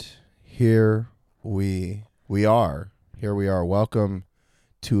here we are. Here we are. Welcome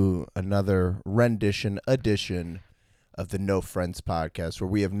to another edition of the No Friends podcast, where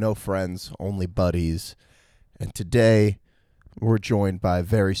we have no friends, only buddies. And today we're joined by a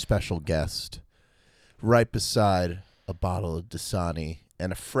very special guest. Right beside a bottle of Dasani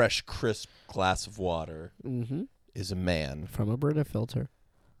and a fresh, crisp glass of water is a man. From a Brita filter.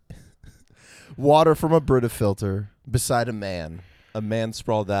 Water from a Brita filter beside a man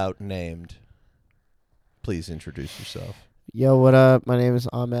sprawled out named. Please introduce yourself. Yo, what up? My name is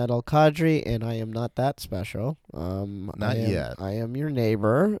Ahmed Al-Qadri, and I am not that special. Not yet. I am your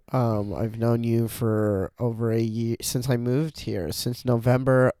neighbor. I've known you for over a year, since I moved here, since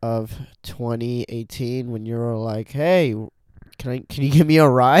November of 2018, when you were like, hey, can you give me a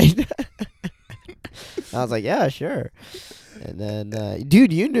ride? I was like, yeah, sure. And then,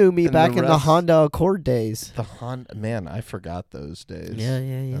 dude, you knew me back in the Honda Accord days. The Honda, man, I forgot those days. Yeah.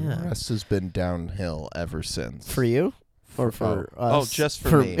 And the rest has been downhill ever since. For you? Or for us? Oh, just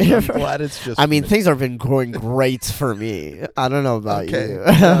for me. I'm glad it's just I mean, me. things have been going great for me. I don't know about you.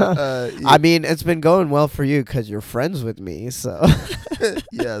 I mean, it's been going well for you because you're friends with me, so.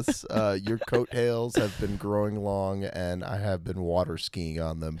 Yes, your coattails have been growing long, and I have been water skiing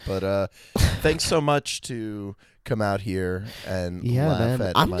on them. But thanks so much to come out here and laugh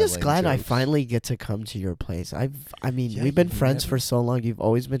at I'm my just lame glad I jokes. finally get to come to your place. We've been you've friends never- for so long. You've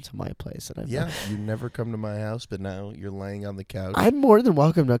always been to my place, and Yeah, you never come to my house, but now you're laying on the couch. I'm more than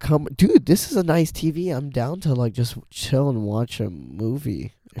welcome to come. Dude, this is a nice TV. I'm down to like just chill and watch a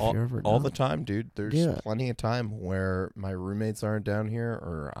movie. If you're ever all down. the time, dude. There's Yeah. plenty of time where my roommates aren't down here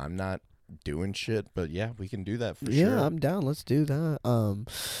or I'm not doing shit. But yeah, we can do that for Yeah, sure. I'm down. Let's do that.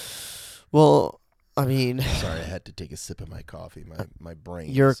 Well, I mean, Sorry, I had to take a sip of my coffee. My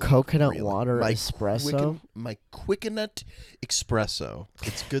brain. your is, like, coconut reeling. water My espresso. my Quickenut espresso.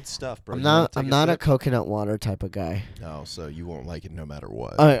 It's good stuff, bro. I'm You wanna not. take I'm not a sip? coconut water type of guy. No, so you won't like it no matter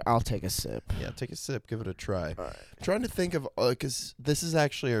what. I'll take a sip. Yeah, take a sip. Give it a try. All right. I'm trying to think of because this is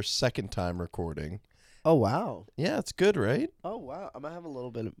actually our second time recording. Oh wow. Yeah, it's good, right? Oh wow. I'm gonna have a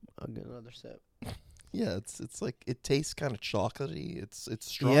little bit of another sip. Yeah, it's like it tastes kind of chocolatey. It's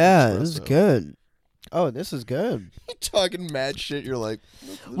strong. Yeah, this is espresso. good. Oh, this is good. You're talking mad shit. You're like,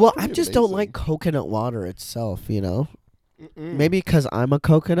 "This is Well, I pretty just don't amazing." like coconut water itself. You know, Mm-mm. maybe because I'm a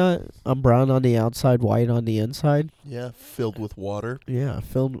coconut. I'm brown on the outside, white on the inside. Yeah, filled with water. Yeah,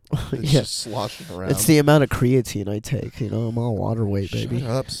 filled. It's Yeah, just sloshing around. it's the amount of creatine I take. You know, I'm all water weight, baby. Shut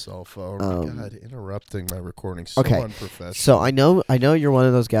up, cell phone. My God, interrupting my recording. So okay. unprofessional. So I know you're one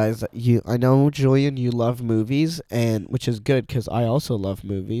of those guys that I know, Julian, you love movies, and which is good because I also love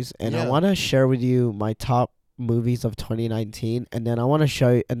movies, and I Yeah. want to share with you my top movies of 2019, and then I want to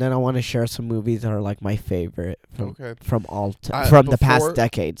share some movies that are like my favorite Okay. from the Before- past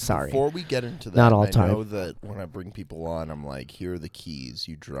decade. Sorry. Before we get into that, Not all I time. know that when I bring people on, I'm like, here are the keys.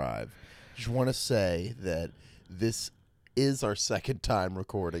 You drive. Just want to say that this is our second time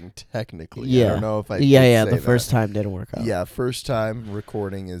recording, technically. I Yeah. don't know if I Yeah. did The say first that. time didn't work out. Yeah, first time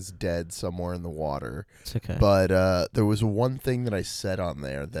recording is dead somewhere in the water. It's okay. But there was one thing that I said on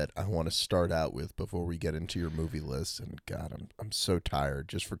there that I want to start out with before we get into your movie list. And God, I'm so tired.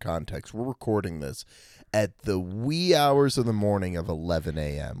 Just for context, we're recording this at the wee hours of the morning of 11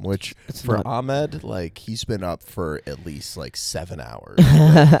 a.m., which It's for not- Ahmed, like, he's been up for at least like 7 hours.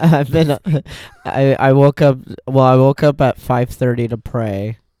 I've been. I woke up. Well, I woke up at 5:30 to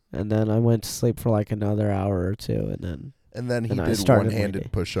pray, and then I went to sleep for like another hour or two, and then. And then he And I did started my one-handed day.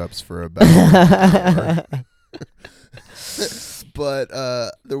 push-ups for about an hour. But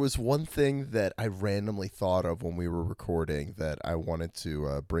there was one thing that I randomly thought of when we were recording that I wanted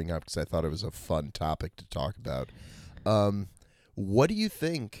to bring up because I thought it was a fun topic to talk about. What do you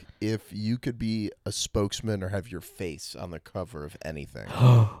think if you could be a spokesman or have your face on the cover of anything?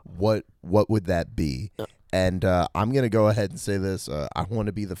 What would that be? And I'm going to go ahead and say this. I want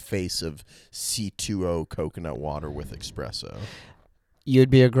to be the face of C2O coconut water with espresso. You'd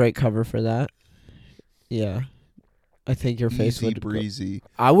be a great cover for that. Yeah. I think your face Easy would breezy.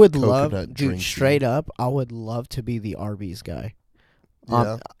 I would coconut love, dude, drinky. straight up, I would love to be the Arby's guy.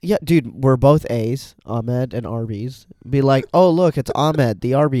 Yeah. Yeah, dude, we're both A's, Ahmed and Arby's. Be like, "Oh, look, it's Ahmed,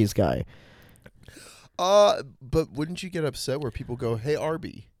 the Arby's guy." But wouldn't you get upset where people go, "Hey,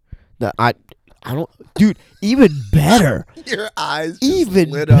 Arby"? No, I don't, dude. Even better, Your eyes just even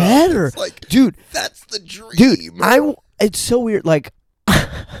lit better, up. It's like, dude. that's the dream. Dude, it's so weird. Like,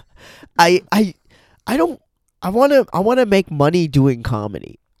 I want to make money doing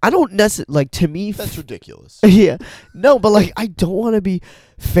comedy. I don't necessarily like to me. That's ridiculous. Yeah, no, but like I don't want to be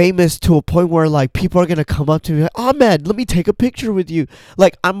famous to a point where like people are gonna come up to me like, Ahmed, let me take a picture with you.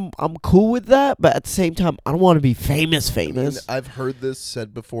 Like I'm cool with that, but at the same time, I don't want to be famous. I mean, I've heard this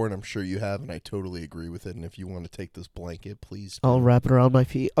said before, and I'm sure you have, and I totally agree with it. And if you want to take this blanket, please do. I'll wrap it around my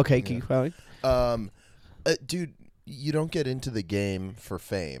feet. Okay, Yeah. keep going. Dude, you don't get into the game for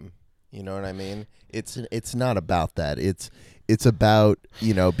fame. You know what I mean? It's not about that. It's about,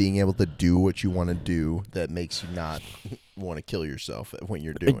 being able to do what you want to do that makes you not want to kill yourself when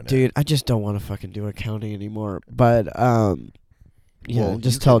you're doing it. Dude, I just don't want to fucking do accounting anymore. But yeah, Well,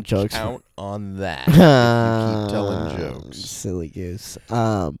 just you tell can jokes. Count on that. If you keep telling jokes. Silly goose.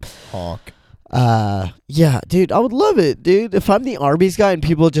 Honk. Yeah, dude, I would love it, dude. If I'm the Arby's guy and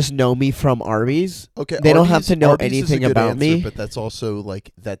people just know me from Arby's, Okay, they don't have Arby's- to know Arby's is a anything good about answer, me. But that's also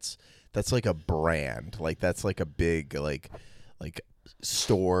like that's like a brand. Like that's like a big like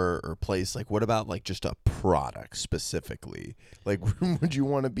store or place. Like what about like just a product specifically? Like would you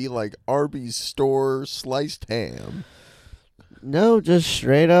want to be like Arby's store sliced ham? No, just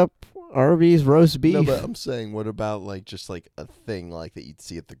straight up Arby's roast beef. No, but I'm saying what about like just like a thing like that you'd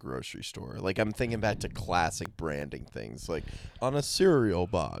see at the grocery store? Like I'm thinking back to classic branding things like on a cereal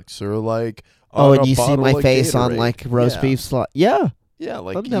box or like on and a you see bottle my of face on Gatorade. like roast Yeah. beef Yeah, Yeah,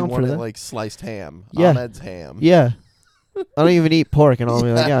 like I'm you down want for it that. like sliced ham. Yeah. Ahmed's ham. yeah. I don't even eat pork, and I'll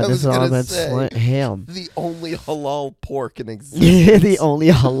be like, Yeah, yeah, I this is was gonna Ahmed's say. ham. The only halal pork in existence. Yeah, the only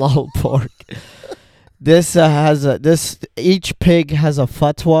halal pork. This each pig has a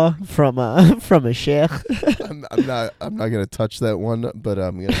fatwa from a sheikh. I'm not gonna touch that one, but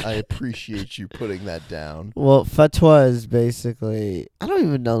I appreciate you putting that down. Well, fatwa is basically, I don't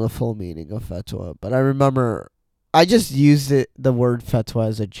even know the full meaning of fatwa, but I remember I just used the word fatwa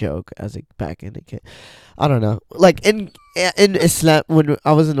as a joke back in the kid. I don't know. Like in Islam, when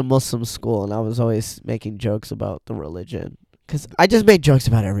I was in a Muslim school and I was always making jokes about the religion. Because I just made jokes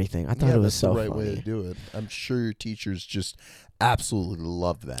about everything. I thought it was that's so the right funny. way to do it. I'm sure your teachers just absolutely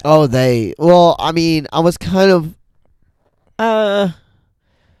love that. Oh, well, I mean, I was kind of,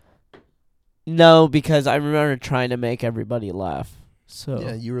 no, because I remember trying to make everybody laugh. So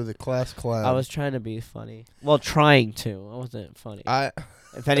Yeah, you were the class clown. I was trying to be funny. Well, trying to. I wasn't funny.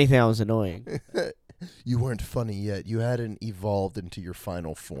 If anything, I was annoying. You weren't funny yet. You hadn't evolved into your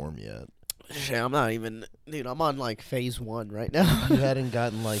final form yet. Shit, I'm not even, dude. I'm on like phase 1 right now. You hadn't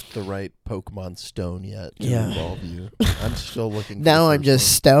gotten like the right Pokemon stone yet to Yeah. evolve you. I'm still looking. For Now the I'm first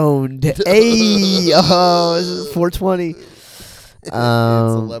just stoned. Hey, this is 420. It's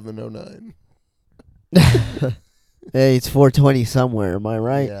 11:09. Hey, it's 420 somewhere. Am I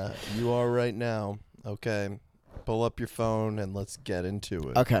right? Yeah, you are right now. Okay, pull up your phone and let's get into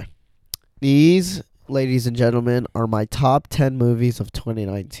it. Okay. These, ladies and gentlemen, are my top 10 movies of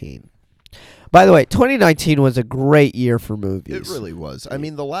 2019. By the way, 2019 was a great year for movies. It really was. I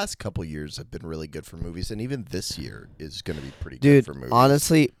mean, the last couple years have been really good for movies, and even this year is going to be pretty Dude, good for movies.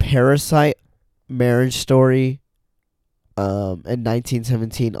 honestly, Parasite, Marriage Story, and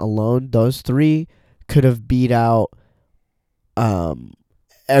 1917 alone, those three could have beat out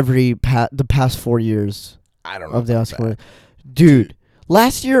the past 4 years I don't know of the about Oscar. that. Dude,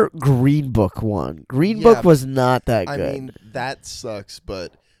 last year Green Book won. Green Yeah, Book was not that I good. mean, that sucks,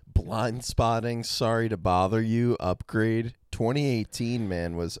 but Blind Spotting, Sorry to Bother You, Upgrade, 2018,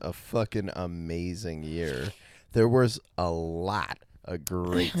 man, was a fucking amazing year. There was a lot of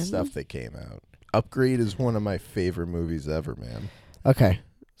great stuff that came out. Upgrade is one of my favorite movies ever, man. Okay.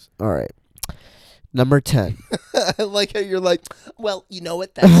 All right. Number 10. I like how you're like, well, you know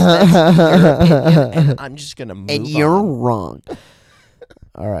what? That's your opinion, and I'm just gonna move And you're on. wrong.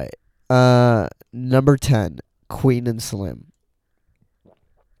 All right. Number 10, Queen and Slim.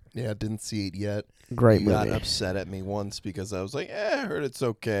 Yeah, didn't see it yet. Great You got movie. upset at me once because I was like, I heard it's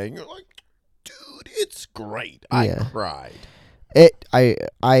okay. And you're like, dude, it's great. I Yeah. cried.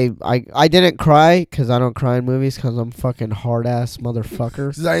 I didn't cry because I don't cry in movies because I'm fucking hard ass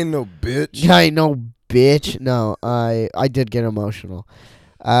motherfucker. 'Cause I ain't no bitch. I know, bitch. No, I did get emotional.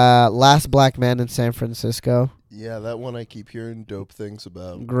 Last Black Man in San Francisco. Yeah, that one I keep hearing dope things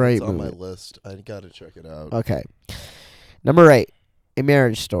about. Great It's on my movie. list. I gotta check it out. Okay. Number 8, A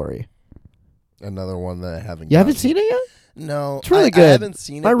Marriage Story. Another one that I haven't. You haven't gotten. seen it yet? No, It's really I good. haven't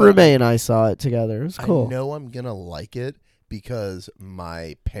seen it. My but roommate and I saw it together. It was cool. I know I'm gonna like it because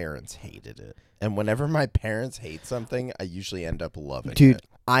my parents hated it, and whenever my parents hate something, I usually end up loving Dude, it.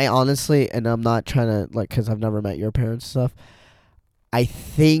 I honestly, and I'm not trying to, like, because I've never met your parents and stuff, I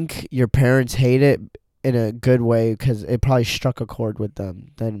think your parents hate it in a good way because it probably struck a chord with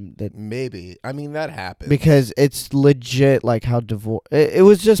them. Then that Maybe. I mean, that happens. because it's legit like how divorce. It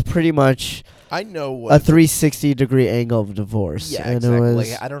was just pretty much I know a what 360-degree angle of divorce. Yeah, and exactly. It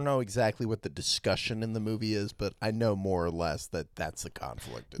was, Like, I don't know exactly what the discussion in the movie is, but I know more or less that that's the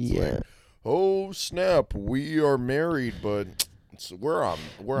conflict. It's yeah. like, oh snap, we are married, but we're on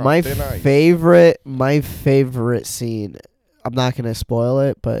My thin ice. favorite scene. I'm not gonna spoil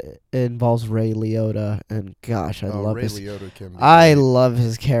it, but it involves Ray Liotta, and gosh, I love Ray his. Liotta can be I great. love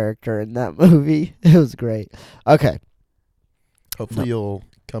his character in that movie. It was great. Okay, Hopefully you'll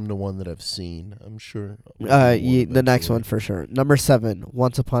come to one that I've seen. I'm sure. the next one for sure. Number 7,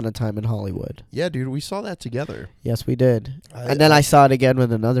 Once Upon a Time in Hollywood. Yeah, dude, we saw that together. Yes, we did. And then I saw it again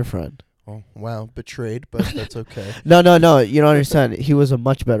with another friend. Oh wow, betrayed, but that's okay. No. You don't understand. He was a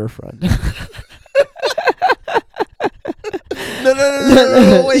much better friend.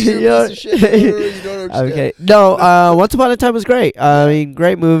 No, wait, you're a piece of shit. No, you don't understand. Okay. No, Once Upon a Time was great. I mean,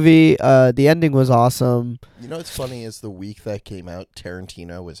 great movie. The ending was awesome. You know what's funny is the week that came out,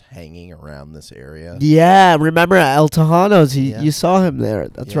 Tarantino was hanging around this area. Yeah, remember at El Tejano's? Yeah. You saw him there.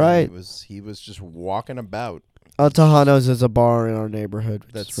 That's Yeah, right. He was just walking about. El Tejano's is a bar in our neighborhood,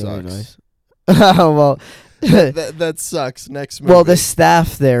 which That is really sucks. nice. Well, that sucks. Next movie. well, the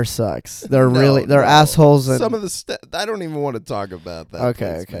staff there sucks. They're No. assholes. And Some of the I don't even want to talk about that.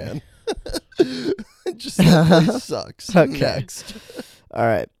 Okay, place, okay. Man. Just that place sucks. Okay. Next. all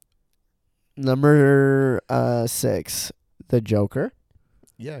right, number 6, The Joker.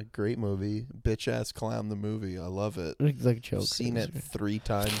 Yeah, great movie. Bitch ass clown. The movie. I love it. The Joker. I've seen it 3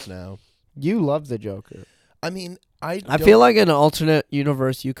 times now. You love the Joker. I mean, I don't- feel like in an alternate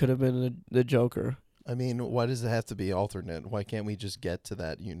universe, you could have been the Joker. I mean, why does it have to be alternate? Why can't we just get to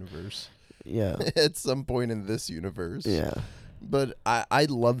that universe Yeah. at some point in this universe? Yeah. But I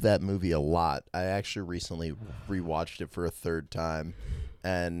love that movie a lot. I actually recently rewatched it for a 3rd time,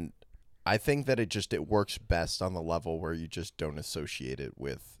 and I think that it works best on the level where you just don't associate it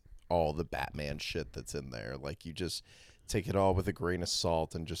with all the Batman shit that's in there. Like, you just take it all with a grain of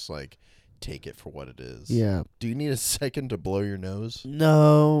salt and just like take it for what it is. Yeah. Do you need a second to blow your nose?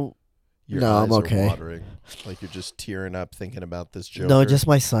 No. Your No, eyes I'm okay. are watering. Like you're just tearing up thinking about this Joker. No, just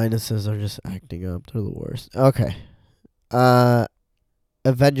my sinuses are just acting up. They're the worst. Okay.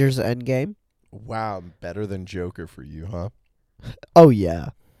 Avengers Endgame. Wow, better than Joker for you, huh? Oh yeah.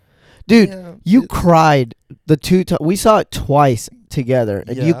 Dude, Yeah, you cried the 2 times. We saw it twice together,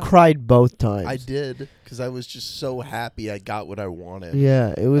 and you Yeah. cried both times. I did, because I was just so happy I got what I wanted. Yeah,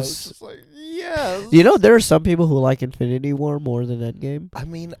 it I was was. just like, yes. You know, there are some people who like Infinity War more than Endgame. I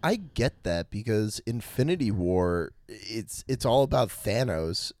mean, I get that because Infinity War, it's all about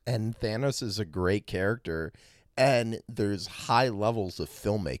Thanos, and Thanos is a great character, and there's high levels of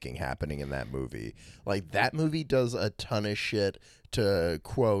filmmaking happening in that movie. Like, that movie does a ton of shit. To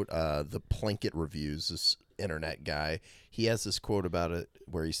quote the Plinkett Reviews, this internet guy, he has this quote about it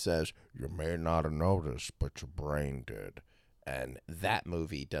where he says, "You may not have noticed, but your brain did." And that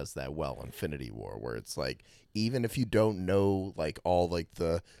movie does that well, Infinity War, where it's like, even if you don't know like all like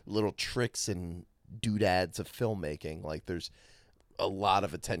the little tricks and doodads of filmmaking, like there's a lot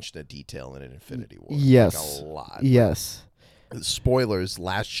of attention to detail in Infinity War. Yes. Like, a lot. Yes. Spoilers,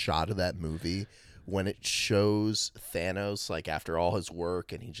 last shot of that movie, when it shows Thanos like after all his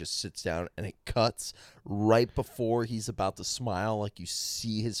work and he just sits down and it cuts right before he's about to smile, like you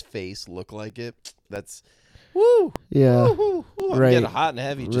see his face look like it. That's woo. Yeah. Woo, woo. I'm Right. getting hot and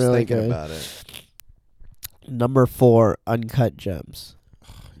heavy just Really thinking good. about it. Number 4, Uncut Gems.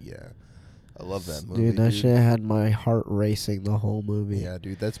 Yeah. I love that movie. Dude, that shit had my heart racing the whole movie. Yeah,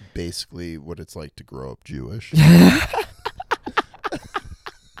 dude, that's basically what it's like to grow up Jewish.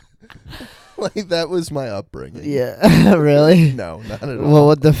 Like, that was my upbringing. Yeah, really? No, not at all. Well,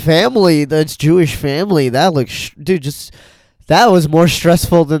 with the family, that's Jewish family, that looks, dude, just, that was more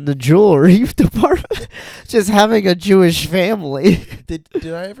stressful than the jewelry department. Just having a Jewish family. Did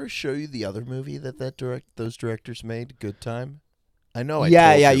I ever show you the other movie those directors made, Good Time? I know. You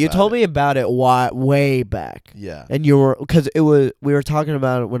about told it. me about it way back. Yeah. And we were talking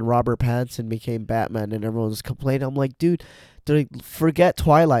about it when Robert Pattinson became Batman and everyone was complaining. I'm like, dude, forget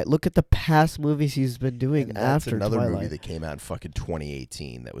Twilight. Look at the past movies he's been doing And that's after another Twilight. movie that came out in fucking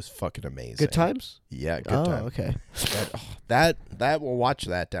 2018 that was fucking amazing. Good Times? Yeah, Good Oh, Time. okay. That we'll watch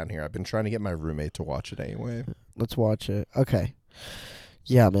that down here. I've been trying to get my roommate to watch it anyway. Let's watch it. Okay.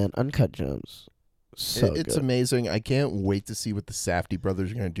 Yeah, man. Uncut Gems. So It's good. amazing. I can't wait to see what the Safdie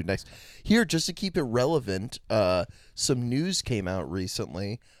brothers are going to do next. Here, just to keep it relevant, some news came out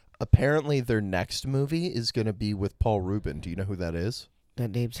recently. Apparently, their next movie is going to be with Paul Rubin. Do you know who that is?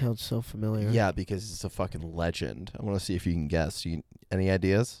 That name sounds so familiar. Yeah, because it's a fucking legend. I want to see if you can guess. Any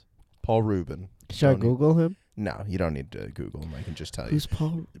ideas? Paul Rubin. Should I Don't need- Google him? No, you don't need to Google him. I can just tell you. Who's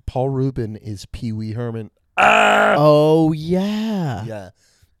Paul? Paul Rubin is Pee Wee Herman. Oh, yeah. Yeah.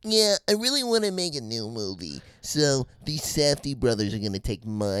 Yeah, I really want to make a new movie. So these Safdie brothers are going to take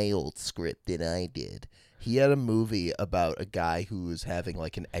my old script that I did. He had a movie about a guy who was having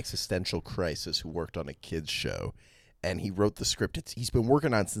like an existential crisis who worked on a kids show. And he wrote the script. He's been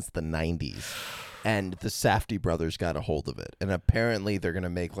working on it since the 90s. And the Safdie brothers got a hold of it. And apparently they're going to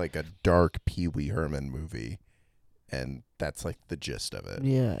make like a dark Pee Wee Herman movie. And that's like the gist of it.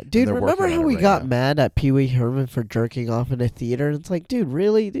 Yeah. Dude, they're remember working how on it we right got now. mad at Pee Wee Herman for jerking off in a theater? It's like, dude,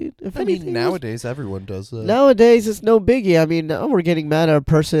 really, dude? If I anything mean, was- nowadays everyone does that. Nowadays, it's no biggie. I mean, now we're getting mad at a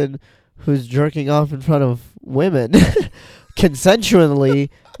person who's jerking off in front of women consensually,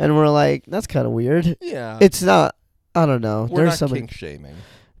 and we're like, that's kind of weird. Yeah. It's not. I don't know. We're There's not some. kink shaming.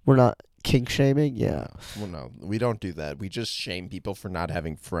 We're not kink shaming. Yeah. Well, no, we don't do that. We just shame people for not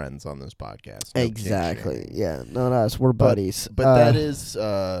having friends on this podcast. No kink Exactly. shaming. Yeah. Not us. We're But- buddies. But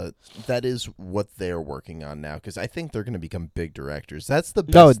that is what they're working on now because I think they're going to become big directors. That's the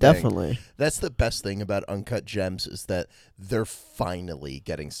best No, thing. definitely. That's the best thing about Uncut Gems is that they're finally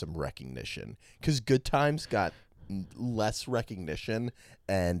getting some recognition because Good Times got less recognition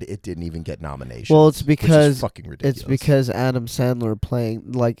and it didn't even get nominations. Well, it's which is because fucking ridiculous. It's because Adam Sandler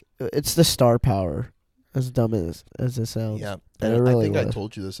playing like it's the star power. As dumb as it sounds. yeah. And it And really I think I was.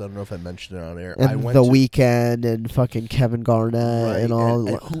 told you this. I don't know if I mentioned it on air. And I went The to, Weeknd and fucking Kevin Garnett right, and all.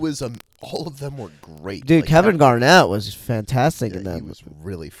 and who was all of them were great. Dude, Like, Kevin Garnett was fantastic in Yeah, that. he was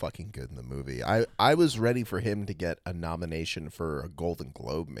really fucking good in the movie. I was ready for him to get a nomination for a Golden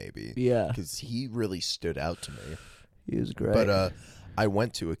Globe, maybe, Yeah, because he really stood out to me. he was great. But I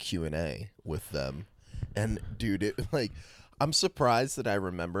went to a Q&A with them, and dude, it like I'm surprised that I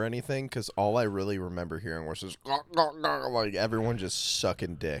remember anything because all I really remember hearing was just like everyone just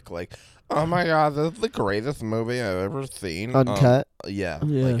sucking dick, like. Oh my god, this is the greatest movie I've ever seen. Uncut. Yeah,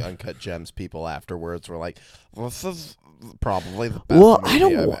 Yeah. like Uncut Gems people afterwards were like, this is probably the best Well, movie I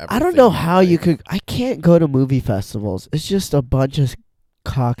don't. I've ever I don't seen know in my how you life." could. I can't go to movie festivals. It's just a bunch of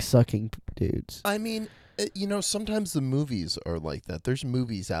cock sucking dudes. I mean, sometimes the movies are like that. There's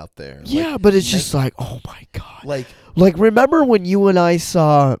movies out there. Yeah, but it's just like, oh my god. Like, Like, remember when you and I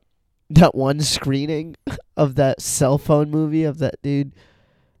saw that one screening of that cell phone movie of that dude?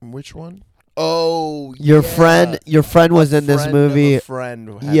 which one? Oh, Your yeah. friend was in this Friend of movie. a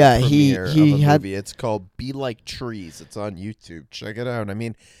friend had Yeah, a he premiere of a had- movie. It's called Be Like Trees. It's on YouTube. Check it out. I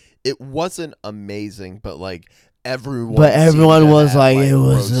mean, it wasn't amazing, but like everyone. But everyone seemed to was have, like, it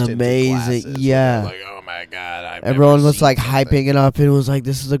was rose-tinted amazing. glasses, and Yeah. they're like, oh my god! I've Everyone never was seen like something. hyping it up. It was like,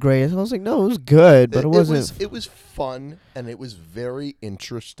 this is the greatest. I was like, no, it was good, but it wasn't. It was fun and it was very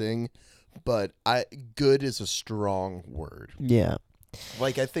interesting, but good is a strong word. Yeah.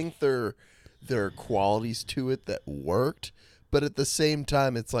 Like I think there are qualities to it that worked, but at the same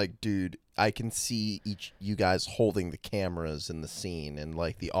time, it's like, dude, I can see you guys holding the cameras in the scene, and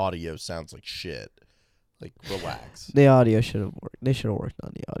like the audio sounds like shit. Like, relax. The audio should have worked. They should have worked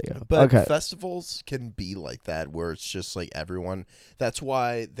on the audio. But okay. festivals can be like that, where it's just like everyone. That's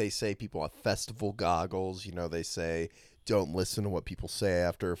why they say people have festival goggles. They say don't listen to what people say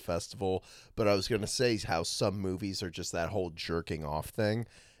after a festival. But I was going to say how some movies are just that whole jerking off thing.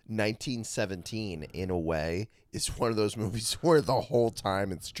 1917, in a way, is one of those movies where the whole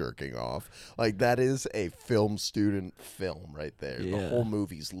time it's jerking off. Like, that is a film student film right there. Yeah. The whole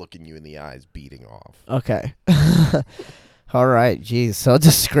movie's looking you in the eyes, beating off. Okay. All right. Jeez, so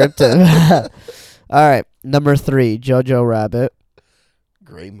descriptive. All right. Number 3, Jojo Rabbit.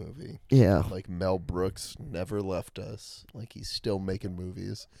 Great movie. Yeah. Like Mel Brooks never left us. Like he's still making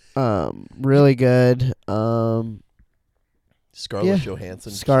movies. Really good. Scarlett Yeah.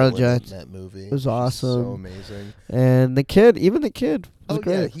 Johansson. Scarlett killing it Johansson in that movie. was She's awesome. So amazing. And the kid was Oh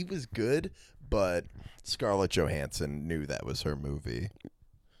great. yeah, he was good, but Scarlett Johansson knew that was her movie.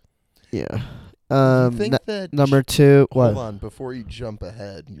 Yeah. You think that Number 2, Hold what? on, before you jump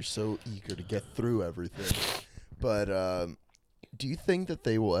ahead, you're so eager to get through everything. But do you think that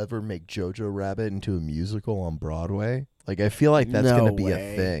they will ever make Jojo Rabbit into a musical on Broadway? Like, I feel like that's No gonna be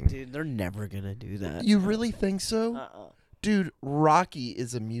way. a thing. Dude, they're never gonna do that. You really think so? Uh-uh. Dude, Rocky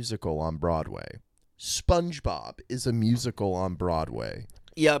is a musical on Broadway. SpongeBob is a musical on Broadway.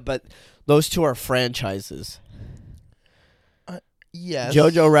 Yeah, but those two are franchises. Yes.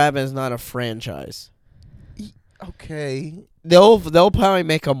 Jojo Rabbit is not a franchise. Okay. They'll probably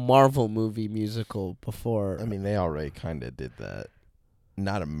make a Marvel movie musical before. I mean, they already kind of did that.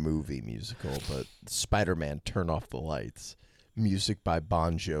 Not a movie musical, but Spider-Man Turn Off the Lights. music by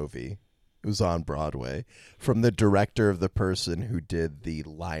Bon Jovi. It was on Broadway from the director of the person who did the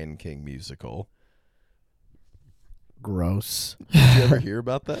Lion King musical. Gross. Did you ever hear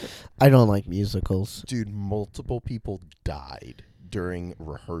about that? I don't like musicals. Dude, multiple people died during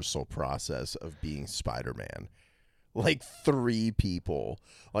rehearsal process of being Spider-Man. Like 3 people.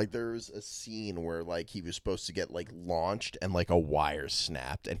 Like there was a scene where like he was supposed to get like launched and like a wire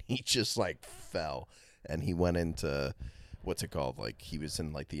snapped and he just like fell and he went into what's it called? Like he was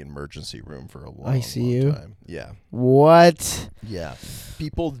in like the emergency room for a long ICU? time. Yeah. What? Yeah.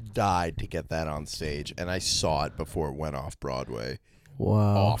 People died to get that on stage and I saw it before it went off Broadway.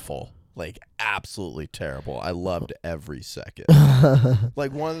 Wow. Awful. Like absolutely terrible. I loved every second.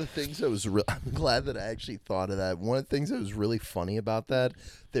 Like one of the things that was I'm glad that I actually thought of that. One of the things that was really funny about that,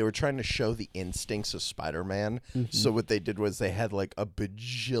 they were trying to show the instincts of Spider-Man. So what they did was they had like a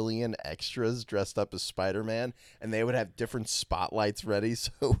bajillion extras dressed up as Spider-Man and they would have different spotlights ready.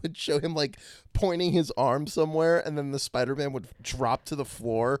 So it would show him like pointing his arm somewhere and then the Spider-Man would drop to the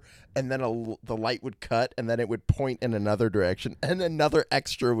floor and then the light would cut and then it would point in another direction and another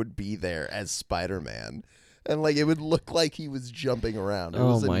extra would be there as Spider-Man. And like it would look like he was jumping around. It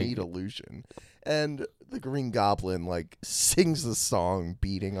was a neat illusion. And the Green Goblin like sings the song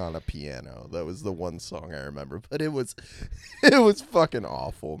beating on a piano. That was the one song I remember. But it was fucking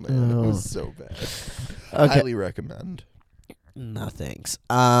awful, man. It was so bad. Okay. Highly recommend. No thanks.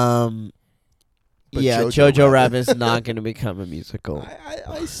 But Yeah, Jojo Jojo Rabbit Rabbit is not going to become a musical.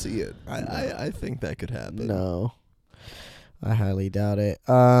 I see it. I think that could happen. No. I highly doubt it.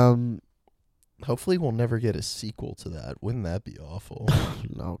 Hopefully we'll never get a sequel to that. Wouldn't that be awful?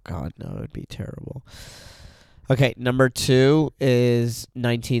 No, God, no. It'd be terrible. Okay, number 2 is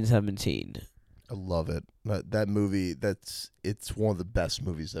 1917. I love it. That movie, it's one of the best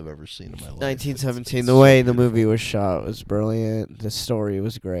movies I've ever seen in my life. 1917, It's the so way the beautiful. movie was shot was brilliant. The story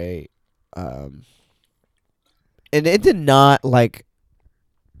was great. And it did not, like,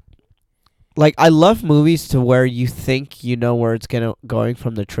 I love movies to where you think you know where it's going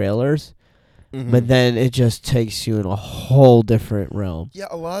from the trailers, but then it just takes you in a whole different realm. Yeah,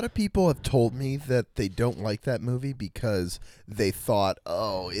 a lot of people have told me that they don't like that movie because they thought,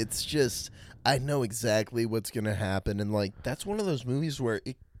 oh, it's just, I know exactly what's going to happen. And, like, that's one of those movies where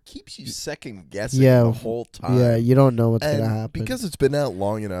it keeps you second guessing the whole time. Yeah, you don't know what's And going to happen. because it's been out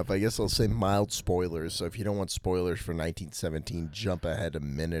long enough, I guess I'll say mild spoilers. So if you don't want spoilers for 1917, jump ahead a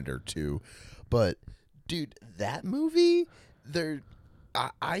minute or two. But, dude, that movie,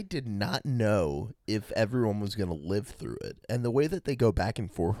 I did not know if everyone was going to live through it. And the way that they go back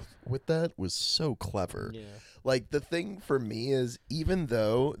and forth with that was so clever. Yeah. Like, the thing for me is, even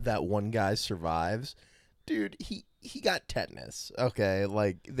though that one guy survives, dude, he got tetanus, okay?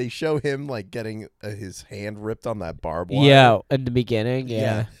 Like, they show him, like, getting his hand ripped on that barbed wire. Yeah, in the beginning,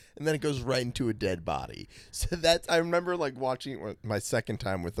 yeah. And then it goes right into a dead body. So I remember, like, watching it my second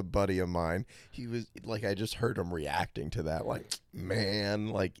time with a buddy of mine. He was, like, I just heard him reacting to that. Like, man,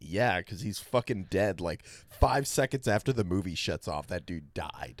 like, yeah, because he's fucking dead. Like, 5 seconds after the movie shuts off, that dude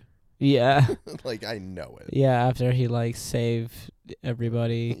died. Yeah. Like, I know it. Yeah, after he, like, saved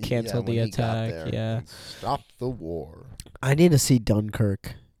everybody, canceled when the he got attack, there yeah. and stopped the war. I need to see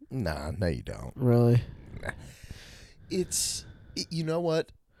Dunkirk. Nah, no, you don't. Really? You know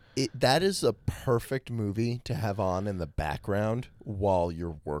what? That is a perfect movie to have on in the background while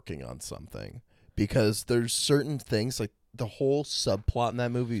you're working on something. Because there's certain things, like the whole subplot in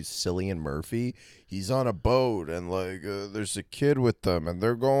that movie is Cillian Murphy. He's on a boat and like there's a kid with them and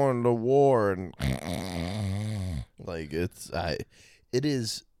they're going to war and like it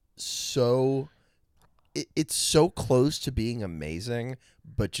is so it's so close to being amazing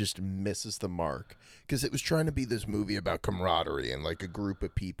but just misses the mark because it was trying to be this movie about camaraderie and like a group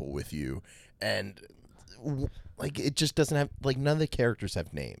of people with you and like it just doesn't have like none of the characters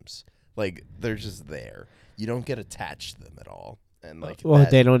have names. Like they're just there. You don't get attached to them at all. And like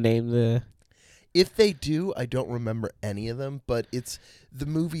They don't name the... If they do, I don't remember any of them, but it's the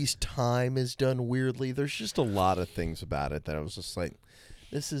movie's time is done weirdly. There's just a lot of things about it that I was just like,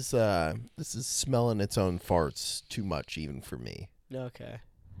 this is smelling its own farts too much even for me. Okay.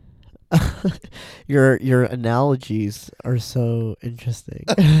 Your analogies are so interesting.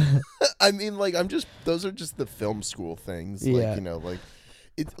 I mean, like those are just the film school things. Yeah. Like, you know, like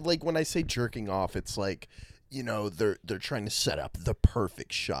it's like when I say jerking off, it's like, you know, they're trying to set up the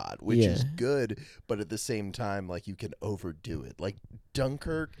perfect shot, which is good, but at the same time, like you can overdo it. Like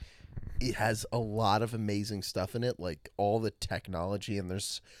Dunkirk, it has a lot of amazing stuff in it, like all the technology, and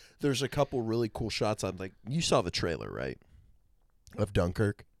there's a couple really cool shots on like you saw the trailer, right? Of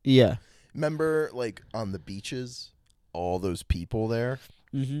Dunkirk. Yeah. Remember like on the beaches? all those people there.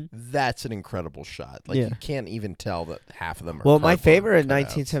 Mm-hmm. That's an incredible shot. Like Yeah. you can't even tell that half of them are. Well, my cardboard favorite in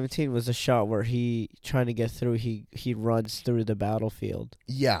cutouts. 1917 was a shot where he trying to get through. He runs through the battlefield.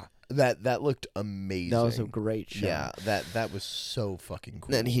 Yeah, that looked amazing. That was a great shot. Yeah, that was so fucking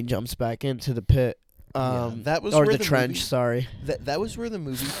cool. Then he jumps back into the pit. that was or where the trench. movie- Sorry. That was where the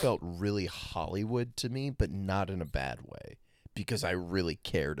movie felt really Hollywood to me, but not in a bad way, because I really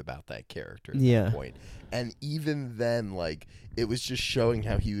cared about that character at Yeah. that point. And even then, like, it was just showing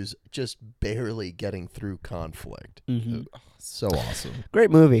how he was just barely getting through conflict. Mm-hmm. So awesome.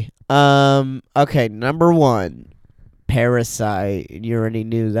 Great movie. Okay, number 1, Parasite. You already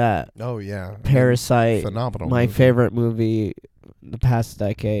knew that. Oh yeah, Parasite, phenomenal. my movie. favorite movie the past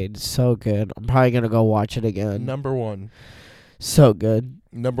decade. So good. I'm probably gonna go watch it again. Number one So good.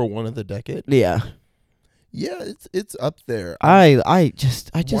 of the decade. Yeah. Yeah, it's up there. I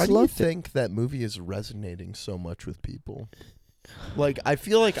just Why do you loved it. think that movie is resonating so much with people? Like, I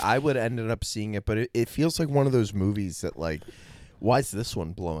feel like I would have ended up seeing it, but it feels like one of those movies that, like, why is this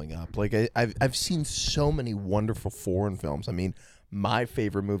one blowing up? Like, I've seen so many wonderful foreign films. I mean, my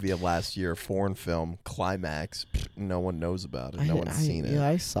favorite movie of last year, foreign film, Climax. No one knows about it. No one's seen it. Yeah,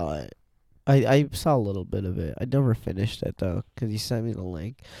 I saw it. I saw a little bit of it. I never finished it though, because you sent me the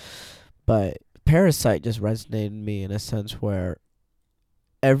link. But Parasite just resonated in me in a sense where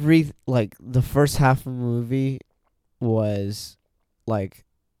the first half of the movie was like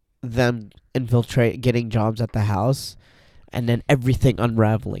them getting jobs at the house, and then everything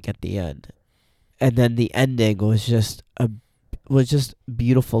unraveling at the end, and then the ending was just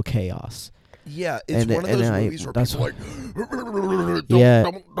beautiful chaos. Yeah, it's And one of it- those and I- movies where that's people are like, Yeah.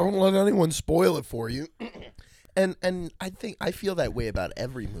 don't let anyone spoil it for you. And I feel that way about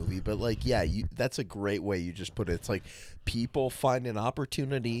every movie, but like, yeah, that's a great way you just put it. It's like people find an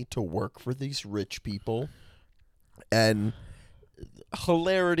opportunity to work for these rich people, and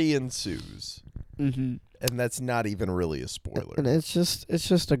hilarity ensues. Mm-hmm. And that's not even really a spoiler. And it's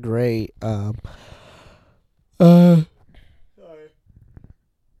just a great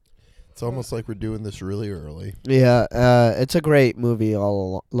It's almost like we're doing this really early. yeah, it's a great movie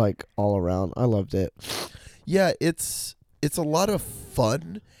all around. I loved it. Yeah, it's a lot of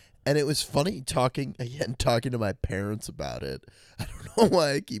fun, and it was funny talking to my parents about it. I don't know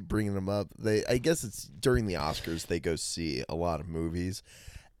why I keep bringing them up. I guess it's during the Oscars they go see a lot of movies,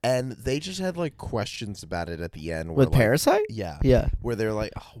 and they just had like questions about it at the end. Where, With like, Parasite? yeah, Yeah. where they're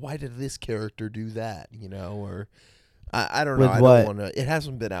like, oh, why did this character do that? You know, or I don't know. With I what? don't want to. It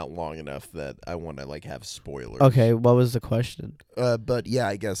hasn't been out long enough that I want to like have spoilers. Okay, what was the question? But yeah,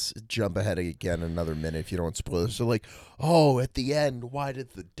 I guess jump ahead again another minute if you don't want spoilers. So like, oh, at the end, why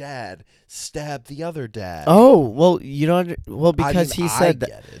did the dad stab the other dad? Oh, well, you don't because I mean, he said I that.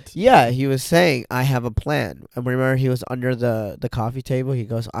 get it. Yeah, he was saying I have a plan. And remember he was under the coffee table, he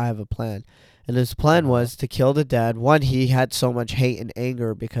goes, I have a plan. And his plan was to kill the dad. One, he had so much hate and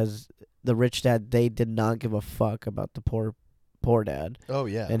anger because the rich dad, they did not give a fuck about the poor dad Oh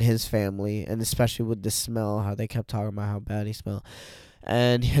yeah. and his family, and especially with the smell, how they kept talking about how bad he smelled.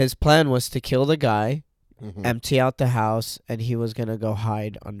 And his plan was to kill the guy, Mhm. empty out the house, and he was gonna go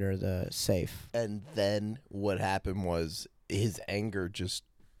hide under the safe. And then what happened was his anger just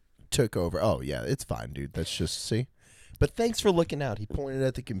took over. Oh yeah, it's fine, dude. That's just see. But thanks for looking out. He pointed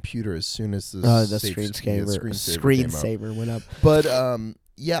at the computer as soon as the The safe- screensaver went up. But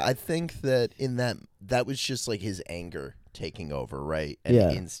yeah, I think that in that was just like his anger taking over, right? And Yeah.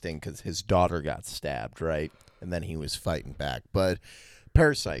 instinct, because his daughter got stabbed, right? And then he was fighting back. But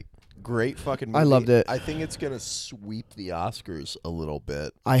Parasite, great fucking movie. I loved it. I think it's gonna sweep the Oscars a little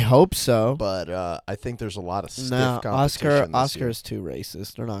bit, I hope so. but I think there's a lot of stiff No, competition. this year. Oscar's too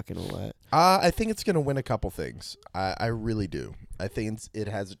racist. They're not gonna let. I think it's gonna win a couple things. I really do. I think it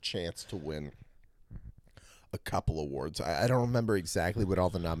has a chance to win a couple awards. I don't remember exactly what all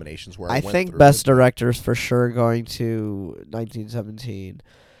the nominations were. I went think through best it. director's for sure going to 1917.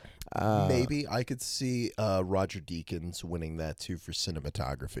 Maybe I could see Roger Deakins winning that too for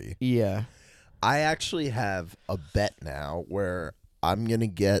cinematography. Yeah. I actually have a bet now where I'm gonna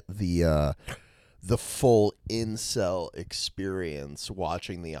get the full incel experience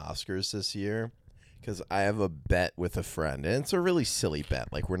watching the Oscars this year, because I have a bet with a friend, and it's a really silly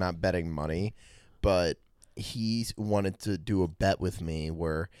bet. Like, we're not betting money, but he wanted to do a bet with me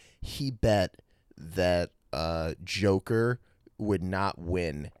where he bet that Joker would not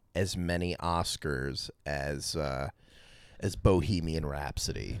win as many Oscars as Bohemian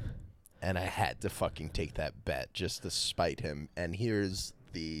Rhapsody, and I had to fucking take that bet just to spite him. And here's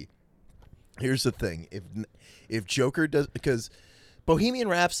the thing: if Joker does, because Bohemian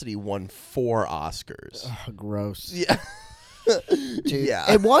Rhapsody won 4 Oscars. Ugh, gross. Yeah. Dude,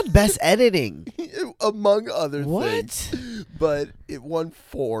 Yeah. it won best editing. Among other What? things. But it won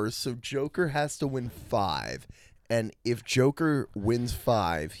 4, so Joker has to win 5. And if Joker wins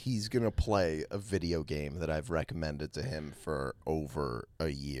 5, he's going to play a video game that I've recommended to him for over a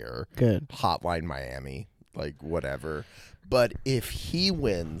year. Good. Hotline Miami, like whatever. But if he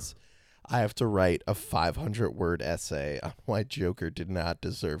wins, I have to write a 500-word essay on why Joker did not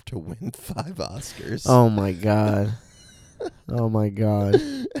deserve to win 5 Oscars. Oh my god. Oh my god.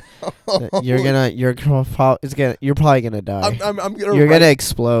 You're probably gonna die. I'm gonna. You're write, gonna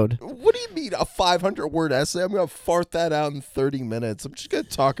explode. What do you mean a 500-word essay? I'm gonna fart that out in 30 minutes. I'm just gonna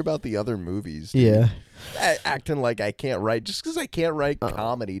talk about the other movies. Dude. Yeah. Acting like I can't write just because I can't write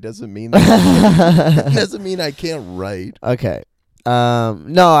comedy doesn't mean that doesn't mean I can't write. Okay.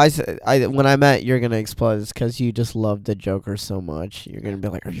 No, I when I meant you're gonna explode, it's because you just love the Joker so much. You're gonna be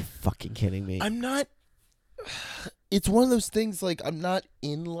like, "Are you fucking kidding me?" I'm not. It's one of those things like I'm not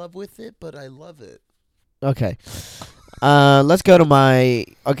in love with it, but I love it. Okay. Let's go to my.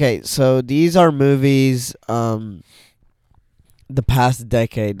 Okay, so these are movies. The past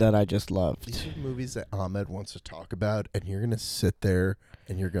decade that I just loved. These are movies that Ahmed wants to talk about, and you're gonna sit there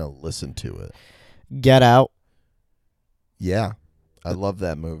and you're gonna listen to it. Get Out. Yeah, I love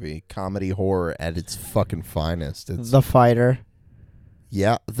that movie. Comedy horror at its fucking finest. It's The Fighter.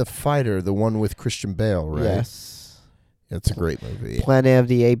 Yeah, The Fighter, the one with Christian Bale, right? Yes. It's a great movie. Planet of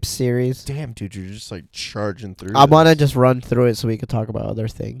the Apes series. Damn, dude, you're just like charging through. I want to this. just run through it so we could talk about other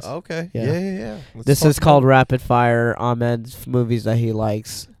things. Okay. Yeah. Yeah. Let's This talk is called Rapid Fire. Ahmed's movies that he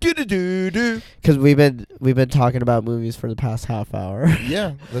likes. Do. Because we've been talking about movies for the past half hour.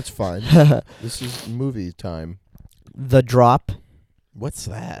 Yeah, that's fine. This is movie time. The Drop. What's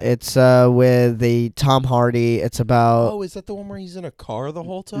that? It's with the Tom Hardy. It's about Oh, is that the one where he's in a car the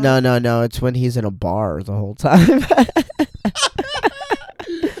whole time? no. It's when he's in a bar the whole time.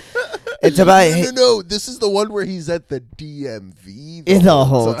 It's about No. This is the one where he's at the DMV the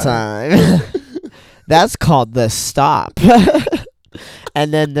whole time. That's called The Stop.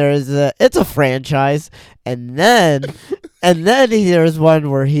 And then it's a franchise, and then there's one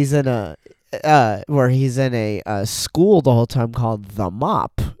where he's in a school the whole time called The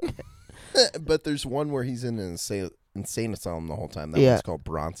Mop. But there's one where he's in an insane asylum the whole time. That Yeah. one's called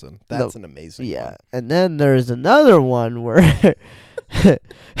Bronson. That's an amazing Yeah, one. and then there's another one where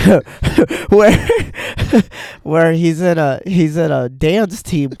where he's in a dance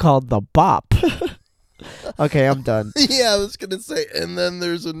team called The Bop. Okay, I'm done. Yeah, I was gonna say, and then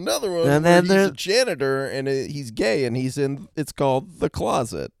there's another one And where then he's a there's- janitor and he's gay and it's called The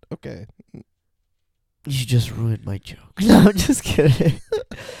Closet. Okay. You just ruined my joke. No, I'm just kidding.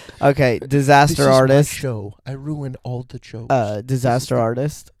 Okay, Disaster Artist. show. I ruined all the jokes. Disaster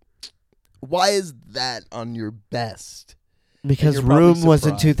Artist. Why is that on your best? Because you're probably Room was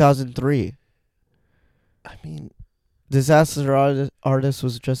in surprised. 2003. I mean, Disaster Artist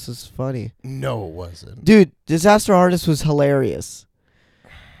was just as funny. no, it wasn't. Dude, Disaster Artist was hilarious.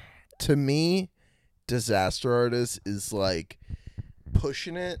 To me, Disaster Artist is like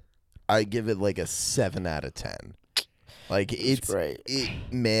pushing it. I give it like a 7 out of 10. Like it's great.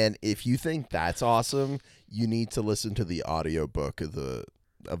 Man, if you think that's awesome, you need to listen to the audiobook of the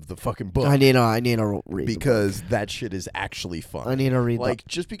fucking book. I need to read because that shit is actually fun. I need to read Like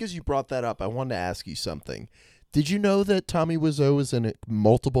just because you brought that up, I wanted to ask you something. Did you know that Tommy Wiseau was in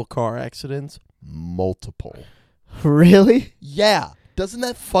multiple car accidents? Multiple. Really? Yeah. Doesn't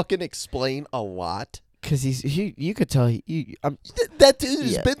that fucking explain a lot? Because you could tell That dude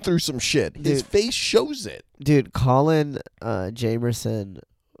has Yeah. been through some shit. His Dude. face shows it. dude, Colin Jamerson.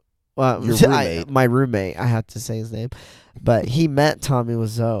 Well, Your roommate. my roommate. I had to say his name, but he met Tommy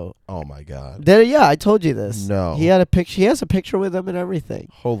Wiseau. Oh my god. Yeah, I told you this. No. he had a picture. He has a picture with him and everything.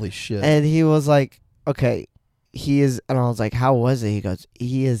 Holy shit. And he was like, "Okay, he is." And I was like, "How was it?" He goes,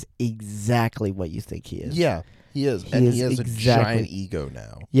 "He is exactly what you think he is." yeah, he is. He And is he has a exactly- giant ego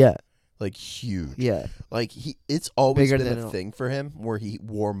now. Yeah. Like huge. Yeah. Like it's always Bigger been than a a- thing for him where he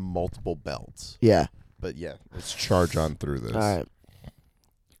wore multiple belts. Yeah. But yeah, let's charge on through this. All right.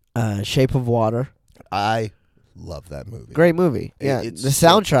 Shape of Water. I love that movie. Great movie. It- Yeah. it's The so-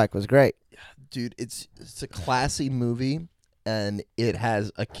 soundtrack was great. Dude, it's a classy movie and it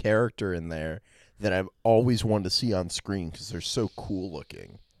has a character in there that I've always wanted to see on screen because they're so cool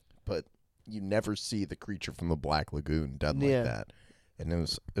looking. But you never see the creature from the Black Lagoon done like Yeah. that. And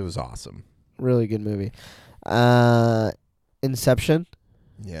it was awesome. Really good movie. Inception.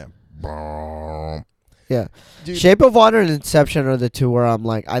 Yeah. Yeah. Dude, Shape of Water and Inception are the two where I'm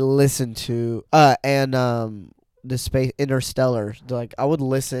like, I listen to and the space Interstellar. Like I would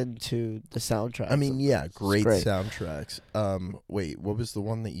listen to the soundtrack. I mean, yeah, great, great. soundtracks. Wait, what was the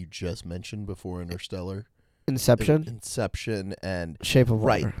one that you just mentioned before Interstellar? Inception, Inception, and Shape of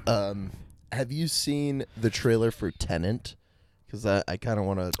right. Water. Have you seen the trailer for Tenet? Because I kind of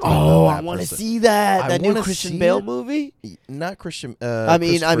want to. Oh, I want to see that. I That new wanna Christian see Bale it. movie. Not Christian. I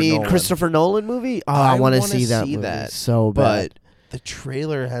mean, Nolan. Christopher Nolan movie. Oh, I I want to wanna see that see movie that, so bad. But the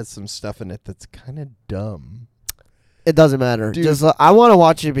trailer has some stuff in it that's kind of dumb. It doesn't matter. Dude. Just I want to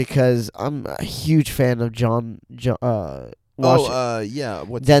watch it because I'm a huge fan of Yeah. What's his name?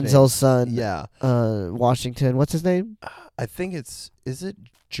 Denzel's son. Yeah. Washington. What's his name? I think is it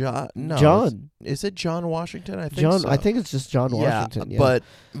John? No, John. Is it John Washington? I think John. so. I think it's just John Yeah, Washington. Yeah. But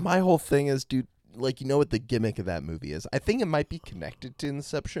my whole thing is, dude, like, you know what the gimmick of that movie is? I think it might be connected to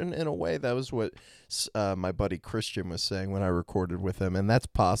Inception in a way. That was what my buddy Christian was saying when I recorded with him, and that's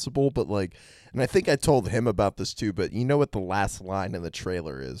possible. But like, and I think I told him about this too. But you know what the last line in the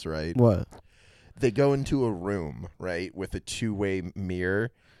trailer is, right? What? They go into a room, right, with a two-way mirror,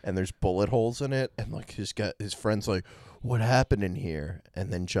 and there's bullet holes in it, and like his friend's like, "What happened in here?"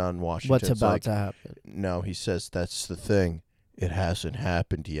 And then John Washington's What's about like, to happen? "No," he says, "that's the thing. It hasn't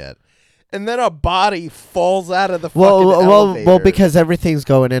happened yet." And then a body falls out of the fucking elevator. Well, because everything's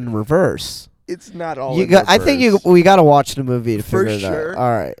going in reverse. It's not all. You in got. I think reverse. we got to watch the movie to For figure it sure. out. All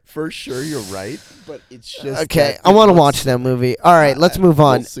right. For sure, you're right, but it's just Okay, that I it want to looks- watch that movie. All right, let's move we'll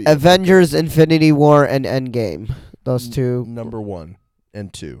on. see. Avengers: Infinity War and Endgame. Those two. Number 1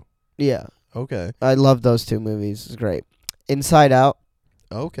 and 2. Yeah, Okay. I love those two movies. It's great. Inside Out,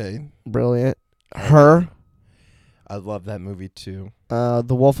 Okay. brilliant. Her, I love that movie too. The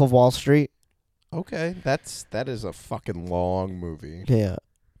Wolf of Wall Street. Okay, that is a fucking long movie. Yeah.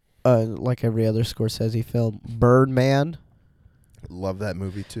 Like every other Scorsese film. Birdman, Love that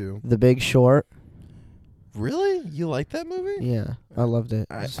movie too. The Big Short. Really? You like that movie? Yeah, I loved it.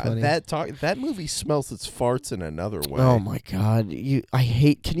 It's funny. That movie smells its farts in another way. Oh my god, I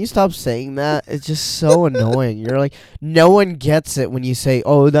hate. Can you stop saying that? It's just so annoying. You're like, no one gets it when you say,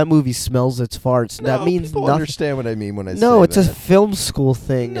 "Oh, that movie smells its farts." No, that means people nothing. understand what I mean when I say No, it's that. a film school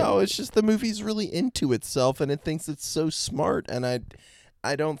thing. No, it's just the movie's really into itself and it thinks it's so smart, and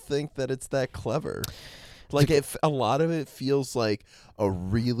I don't think that it's that clever. Like, if a lot of it feels like a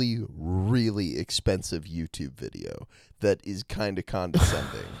really, really expensive YouTube video that is kind of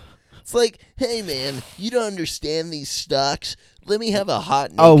condescending. It's like, hey man, you don't understand these stocks. Let me have a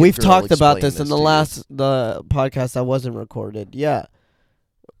hot. Oh, naked we've girl talked about explain this in to you. the podcast that wasn't recorded. Yeah.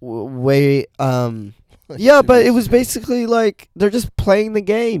 Yeah, but it was basically like they're just playing the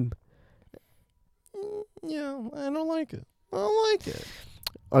game. Yeah, I don't like it. I don't like it.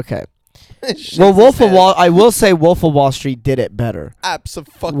 Okay. It shakes Well, its head. I will say Wolf of Wall Street did it better.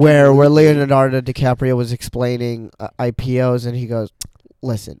 Absolutely. Where Leonardo DiCaprio was explaining IPOs and he goes,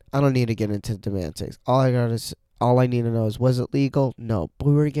 "Listen, I don't need to get into semantics. All I need to know is, was it legal? No, but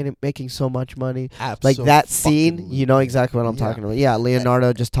we were making so much money. Like that scene, you know exactly what I'm talking about. Yeah,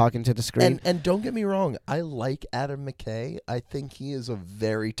 Leonardo just talking to the screen. And don't get me wrong, I like Adam McKay. I think he is a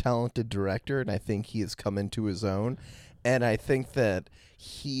very talented director, and I think he has come into his own. And I think that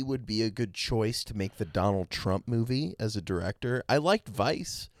he would be a good choice to make the Donald Trump movie as a director. I liked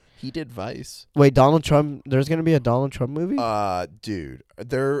Vice. He did Vice. Wait, Donald Trump? There's gonna be a Donald Trump movie? Dude,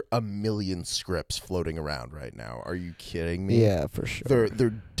 there are a million scripts floating around right now. Are you kidding me? Yeah, for sure. They're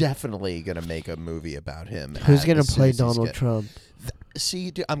definitely gonna make a movie about him. Who's gonna as soon play as he's Donald Trump? See,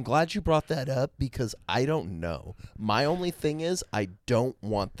 dude, I'm glad you brought that up because I don't know. My only thing is I don't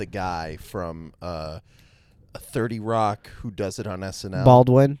want the guy from 30 Rock who does it on SNL.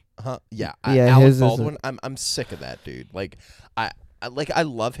 Baldwin. Yeah, Yeah, Alec his is Baldwin. I'm sick of that dude. Like I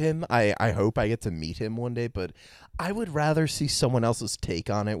love him. I hope I get to meet him one day, but I would rather see someone else's take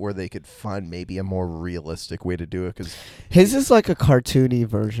on it where they could find maybe a more realistic way to do it. Because His is like a cartoony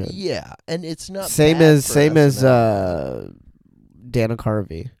version. yeah, and it's not Same bad as for same as SNL. Dana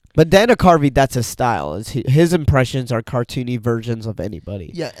Carvey. But Dana Carvey, that's his style. His impressions are cartoony versions of anybody.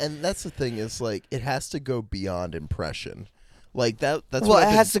 Yeah, and that's the thing is like it has to go beyond impression. Like that's well, what it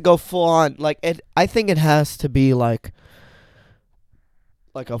has to go full on. Like it, I think it has to be like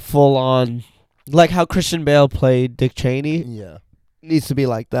a full on, like how Christian Bale played Dick Cheney. Yeah. Needs to be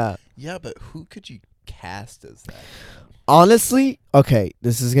like that. Yeah, but who could you cast as that? Honestly, okay,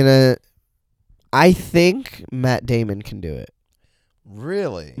 this is gonna. I think Matt Damon can do it.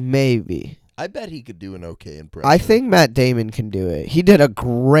 Really? Maybe. I bet he could do an okay impression. I think Matt Damon can do it. He did a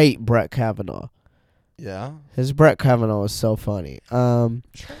great Brett Kavanaugh. Yeah. His Brett Kavanaugh was so funny. Trying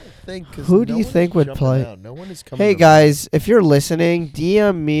to think, 'cause Who do no you one think is would jumping play- out. No one is coming Hey to mind. guys, if you're listening,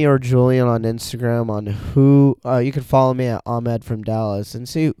 DM me or Julian on Instagram on who you can follow me at Ahmed from Dallas and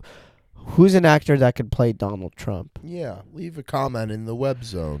see who's an actor that could play Donald Trump. Yeah, leave a comment in the web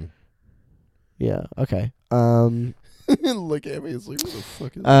zone. Yeah. Okay. Look at me. It's like, what the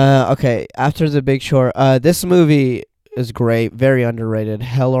fuck is that? Okay. After The Big Short, this movie is great, very underrated.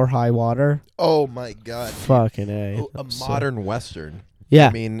 Hell or High Water. Oh my god. Fucking A. Oh, a modern western. Yeah.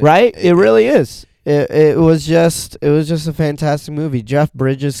 I mean, right? It really is. It was just a fantastic movie. Jeff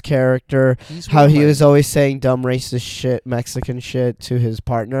Bridges' character, He's how one of he my- was always saying dumb racist shit, Mexican shit to his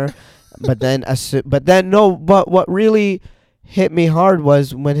partner, but what really hit me hard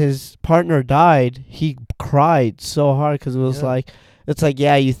was when his partner died. He cried so hard because it was Yeah. it's like,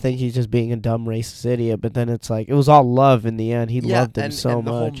 yeah, you think he's just being a dumb racist idiot, but then it's like it was all love in the end. He loved him and, so and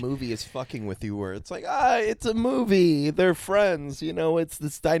the much. whole movie is fucking with you where it's like, it's a movie. They're friends. You know, it's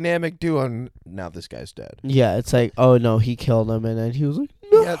this dynamic duo. And now this guy's dead. Yeah, it's like, oh no, he killed him, and then he was like,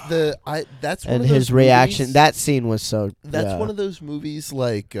 no. Yeah, that's one And of those his reaction, movies- that scene was so. That's yeah. one of those movies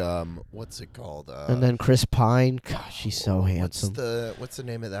like what's it called? And then Chris Pine, gosh, he's so handsome. What's the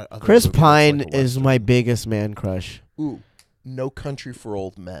name of that other Chris movie that's Pine like a is my western? biggest man crush. Ooh, No Country for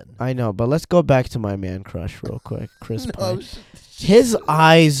Old Men. I know, but let's go back to my man crush real quick. Chris No, Pine. she's His so-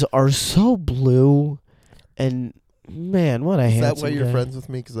 eyes are so blue, and man, what a Is handsome that why you're guy. friends with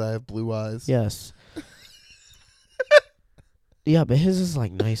me? Because I have blue eyes. Yes. Yeah, but his is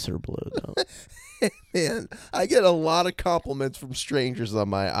like nicer blue though. Man, I get a lot of compliments from strangers on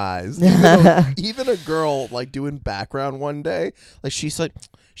my eyes. Even a girl like doing background one day, like she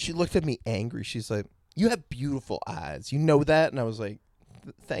looked at me angry. She's like, "You have beautiful eyes. You know that?" And I was like,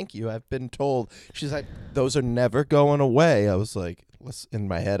 "Thank you. I've been told." She's like, "Those are never going away." I was like, in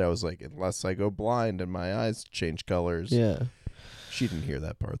my head, I was like, "Unless I go blind and my eyes change colors." Yeah, She didn't hear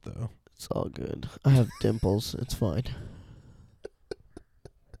that part though. it's all good. I have dimples. It's fine.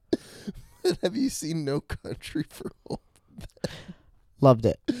 Have you seen No Country for Old? Loved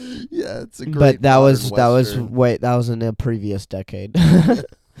it. Yeah, it's a great. But that was modern western. that was in the previous decade.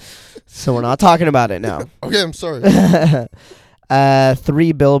 So we're not talking about it now. Okay, I'm sorry.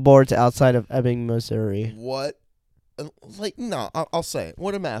 3 billboards outside of Ebbing, Missouri. What? No, I'll say it.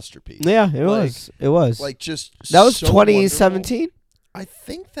 What a masterpiece. Yeah, it Like- was. It was. Like just that was so 2017. wonderful. I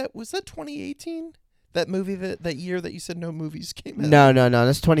think that was that 2018. That movie that year that you said no movies came out. No.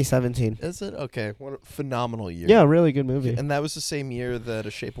 That's 2017. Is it? Okay. What a phenomenal year. Yeah, really good movie. And that was the same year that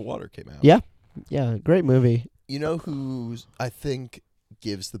A Shape of Water came out. Yeah. Yeah, great movie. You know who I think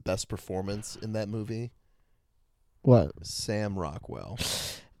gives the best performance in that movie? What? Sam Rockwell.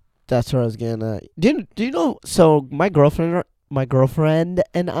 That's what I was getting at. Do you know? So my girlfriend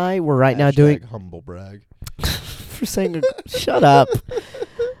and I were right now doing. Hashtag humble brag. For saying, shut up.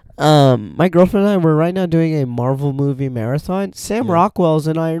 My girlfriend and I were right now doing a Marvel movie marathon. Sam Yeah. Rockwell's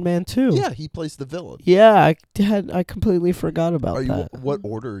in Iron Man 2. Yeah, he plays the villain. Yeah, I completely forgot about Are you? that. What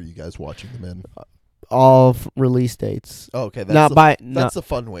order are you guys watching them in? All release dates. Oh, okay, that's Not the, by. that's the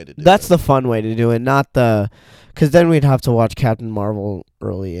fun way to do That's it. the fun way to do it, not the. Because then we'd have to watch Captain Marvel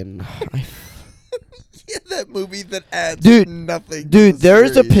early, and Yeah, that movie that adds Dude, nothing. to dude, the there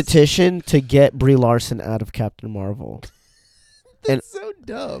is a series. petition to get Brie Larson out of Captain Marvel. That's so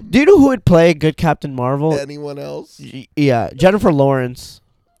dumb. Do you know who would play a good Captain Marvel? Anyone else? Yeah, Jennifer Lawrence.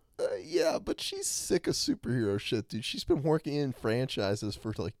 Yeah, but she's sick of superhero shit, dude. She's been working in franchises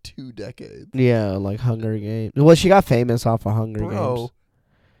for like 2 decades. Yeah, like Hunger Games. Well, she got famous off of Hunger Bro,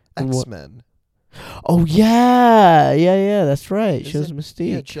 Games. X-Men. Oh yeah, that's right. She was Isn't-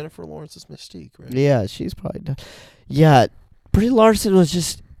 Mystique. Yeah, Jennifer Lawrence is Mystique, right? Yeah, she's probably done. Yeah, Brie Larson was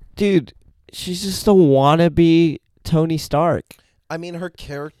just, dude. She's just a wannabe Tony Stark. I mean, her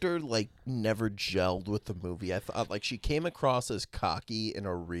character like never gelled with the movie. I thought like she came across as cocky in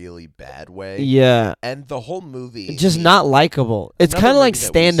a really bad way. Yeah, And the whole movie just the- not likable. It's another kind of like movie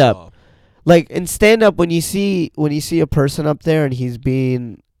that we stand up. saw. Like in stand up, when you see a person up there and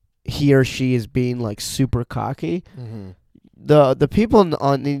he or she is being like super cocky, Mhm. the people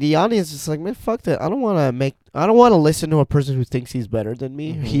in the audience is like, man, fuck that. I don't want to listen to a person who thinks he's better than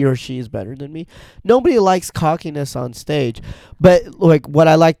me. Mhm. He or she is better than me. Nobody likes cockiness on stage. But like what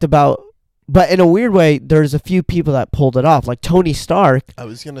I liked about, but in a weird way, there's a few people that pulled it off. Like Tony Stark. I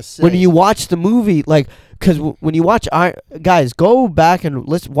was gonna say When you watch the movie, like, because when you watch, guys, go back and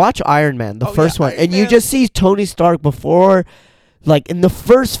watch Iron Man, the Oh, first yeah, one, Iron and you Man. just see Tony Stark before, like in the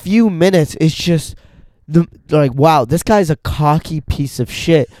first few minutes, it's just like, wow, this guy's a cocky piece of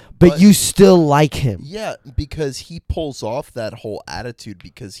shit. but you still like him. Yeah, because he pulls off that whole attitude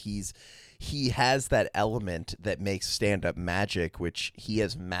because he has that element that makes stand-up magic, which he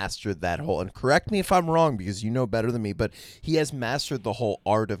has mastered that whole, and correct me if I'm wrong because you know better than me, but he has mastered the whole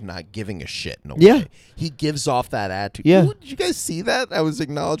art of not giving a shit in a way. He gives off that attitude. Yeah. Ooh, did you guys see that? I was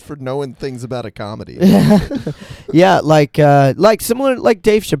acknowledged for knowing things about a comedy. Yeah, like similar like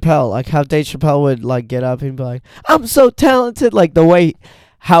Dave Chappelle, like how Dave Chappelle would like get up and be like, "I'm so talented," like the way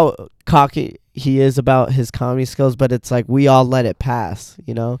how cocky he is about his comedy skills, but it's like we all let it pass,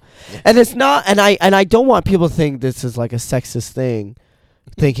 you know? Yes. And it's not, and I don't want people to think this is like a sexist thing,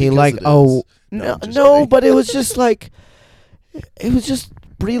 thinking Because like, it is. oh, No, I'm just no, kidding. but it was just like, it was just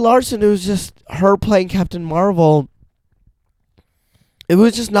Brie Larson. It was just her playing Captain Marvel. It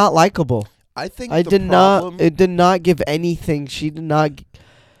was just not likable. I think I the did problem, not. It did not give anything. She did not.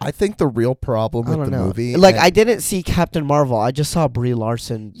 I think the real problem I with don't the know. movie, Like and- I didn't see Captain Marvel. I just saw Brie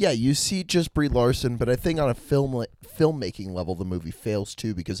Larson. yeah, you see just Brie Larson, but I think on a filmmaking level, the movie fails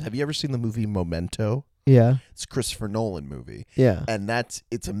too. Because have you ever seen the movie Memento? Yeah. It's a Christopher Nolan movie, Yeah. and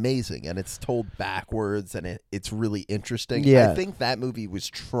it's amazing, and it's told backwards, and it's really interesting. Yeah. I think that movie was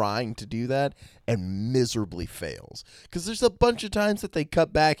trying to do that and miserably fails. Because there's a bunch of times that they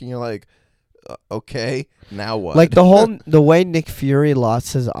cut back, and you're like, okay, now what? Like the way Nick Fury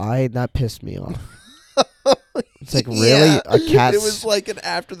lost his eye, that pissed me off. It's like really Yeah. a cat. It was like an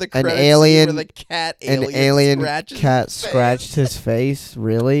after the an credits alien- scene where the cat An alien, alien scratches cat his face. scratched his face.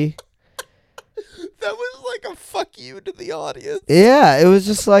 Really? That was like a fuck you to the audience. Yeah. It was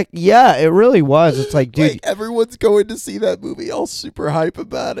just like, yeah, it really was. It's like, dude, Like, everyone's going to see that movie, all super hype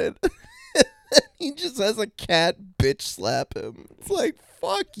about it. He just has a cat bitch slap him. It's like,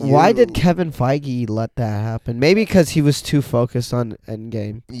 fuck you. why did Kevin Feige let that happen? Maybe because he was too focused on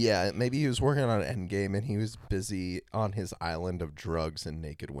Endgame. Yeah, maybe he was working on Endgame and he was busy on his island of drugs and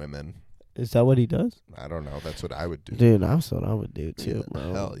naked women. Is that what he does? I don't know. That's what I would do. Dude, that's what I would do too, Yeah,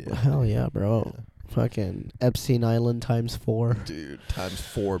 bro. hell yeah. Hell yeah, bro. Fucking Epstein Island times 4. Dude, times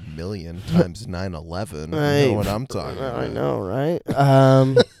 4 million times 9/11. Right. You know what I'm talking about. I know, right?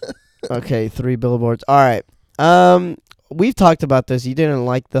 Okay, 3 billboards. All right. We've talked about this. You didn't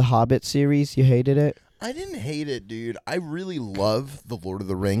like the Hobbit series. You hated it. I didn't hate it, dude. I really love The Lord of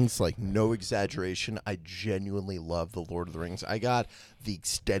the Rings. Like, no exaggeration. I genuinely love The Lord of the Rings. I got the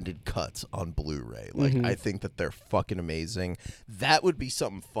extended cuts on Blu-ray. Like, Mhm. I think that they're fucking amazing. That would be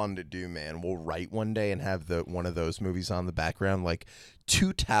something fun to do, man. We'll write one day and have one of those movies on the background. Like,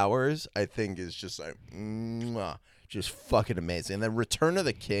 Two Towers, I think, is just like, mwah, just fucking amazing. And then Return of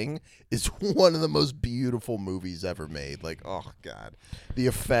the King is one of the most beautiful movies ever made. Like, oh, God. The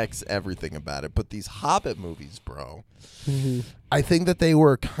effects, everything about it. But these Hobbit movies, bro, I think that they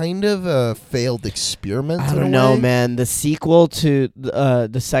were kind of a failed experiment. I in a don't know, way. man. The sequel to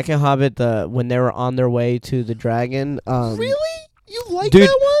the second Hobbit, when they were on their way to the dragon. Really? You like Dude,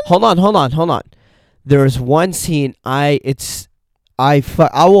 that one? hold on. There is one scene I will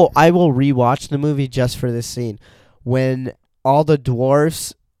rewatch the movie just for this scene when all the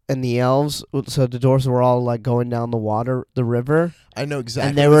dwarfs and the elves, so the dwarfs were all like going down the river, I know exactly.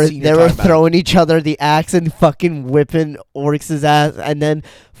 and they what were scene you're talking about. throwing each other the axe and fucking whipping Orcs' ass, and then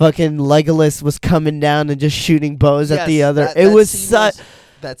fucking Legolas was coming down and just shooting bows at the Yes, other. that- it that was scene such.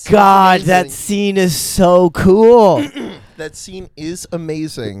 that scene's God, that amazing. scene is so cool. That scene is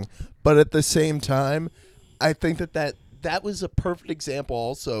amazing, but at the same time, I think that was a perfect example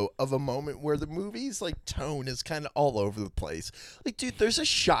also of a moment where the movie's like tone is kind of all over the place. Like, dude, there's a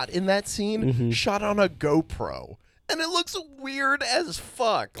shot in that scene shot on a GoPro, and it looks weird as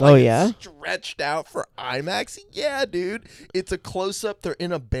fuck. Like, Oh, yeah? it's stretched out for IMAX. Yeah, dude, it's a close up. They're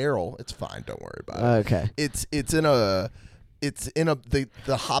in a barrel. It's fine. Don't worry about it. Okay. It's in a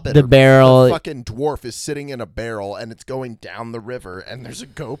the Hobbit. The or barrel- The fucking dwarf is sitting in a barrel and it's going down the river and there's a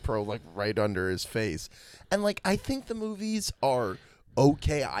GoPro like right under his face. And like I think the movies are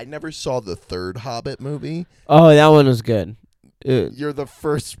okay. I never saw the third Hobbit movie. Oh, that one was good. You're the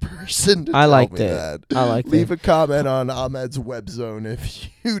first person to I tell liked me it. that. I liked Leave it. a comment on Ahmed's web zone if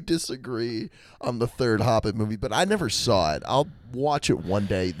you disagree on the third Hobbit movie, but I never saw it. I'll watch it one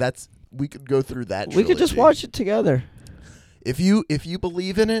day. We could go through that. We could just trilogy. watch it together. If you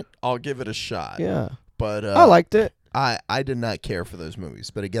believe in it, I'll give it a shot. Yeah. But I liked it. I did not care for those movies.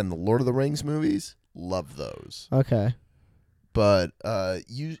 But again, the Lord of the Rings movies, love those. Okay. But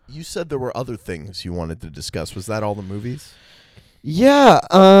you said there were other things you wanted to discuss. Was that all the movies? Yeah,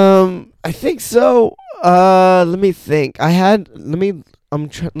 I think so. Let me think.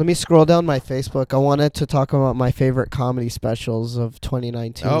 let me scroll down my Facebook. I wanted to talk about my favorite comedy specials of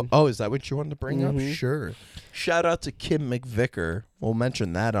 2019. Oh, is that what you wanted to bring up? Mhm. Sure. Shout out to Kim McVicker. We'll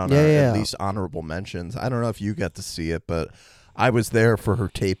mention that on Yeah, our yeah. at least honorable mentions. I don't know if you got to see it, but I was there for her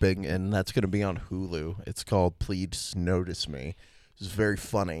taping, and that's going to be on Hulu. It's called Please Notice Me. It's very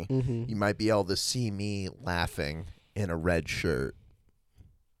funny. Mhm. You might be able to see me laughing in a red shirt.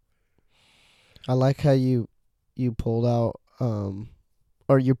 I like how you pulled out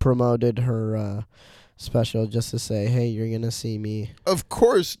or you promoted her special just to say, hey, you're gonna see me. Of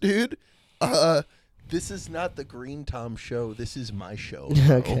course, dude. This is not the Green Tom show. This is my show.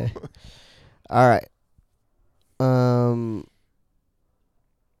 bro. Okay. All right.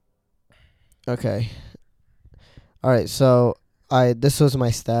 Okay. All right. So this was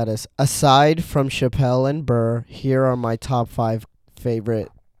my status. Aside from Chappelle and Burr, here are my top 5 favorite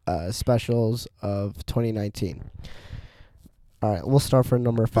specials of 2019. All right, we'll start for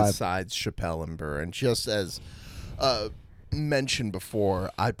number 5. Besides Chappelle and Burr, and just as mentioned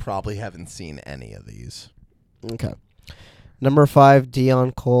before, I probably haven't seen any of these. Okay. Number 5,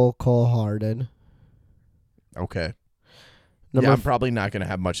 Dion Cole Hardin. Okay. Number Yeah, I'm probably not going to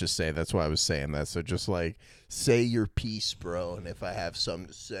have much to say. That's why I was saying that. So just like say your piece, bro, and if I have something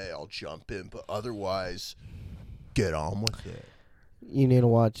to say, I'll jump in. But otherwise, get on with it. You need to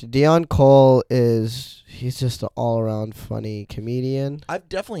watch. Dion Cole he's just an all-around funny comedian. I've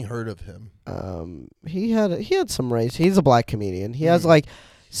definitely heard of him. He had some race. He's a black comedian. He has like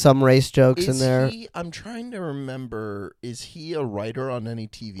some race jokes in there. I'm trying to remember. Is he a writer on any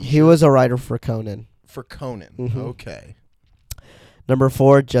TV show? He was a writer for Conan. For Conan. Mhm. Okay. Number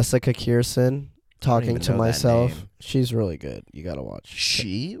 4, Jessica Kirson, Talking even to know that Myself. name. She's really good. You gotta watch.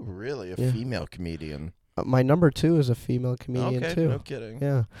 She? Really? A Yeah. female comedian? My number 2 is a female comedian Okay, too. no kidding.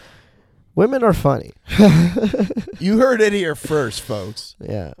 Yeah. Women are funny. You heard it here first, folks.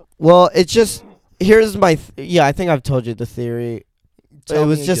 Yeah. Well, it's just here's my I think I've told you the theory. Tell it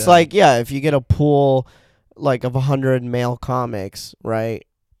was me just again. like, if you get a pool like of 100 male comics, right?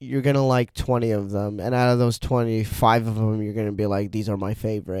 You're going to like 20 of them, and out of those 20, 5 of them you're going to be like, these are my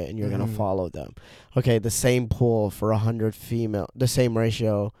favorite, and you're going to follow them. Okay, the same pool for 100 female, the same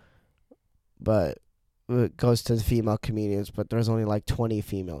ratio, but it goes to the female comedians, but there's only like 20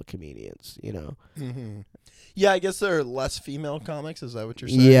 female comedians, you know? Mm-hmm. Yeah, I guess there are less female comics. Is that what you're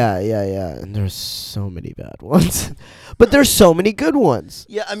saying? Yeah. And there's so many bad ones. But there's so many good ones.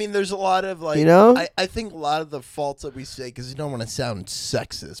 Yeah, I mean, there's a lot of, like, You know? I think a lot of the faults that we say, because you don't want to sound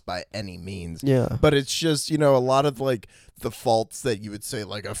sexist by any means, Yeah. but it's just, a lot of, like, the faults that you would say,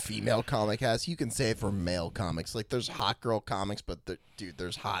 like, a female comic has, you can say it for male comics. Like, there's hot girl comics, but,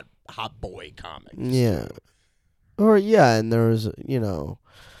 there's hot boy comics. Yeah. Or, and there's,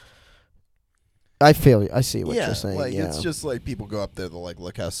 I see what you're saying. Like, yeah. it's just like people go up there, they're like,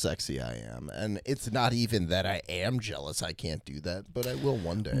 look how sexy I am. And it's not even that I am jealous. I can't do that, but I will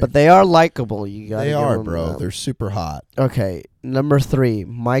one day. But they are likable. You got. They are, bro. They're super hot. Okay, number 3,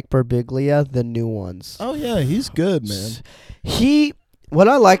 Mike Birbiglia, The New Ones. Oh, yeah, he's good, man. What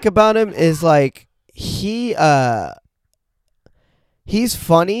I like about him is like he's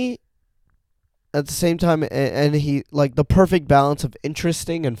funny at the same time, and he like the perfect balance of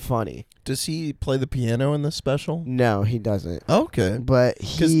interesting and funny. Does he play the piano in this special? No, he doesn't. Okay. But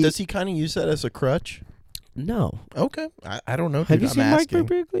Because does he kind of use that as a crutch? No. Okay. I don't know. Have dude. you I'm seen asking. Mike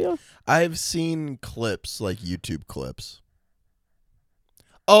Birbiglia? I've seen clips, like YouTube clips.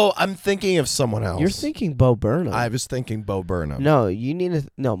 Oh, I'm thinking of someone else. You're thinking Bo Burnham. I was thinking Bo Burnham. No, you need to.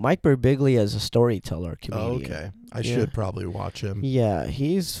 No, Mike Birbiglia is a storyteller comedian. Okay. I Yeah. should probably watch him. Yeah,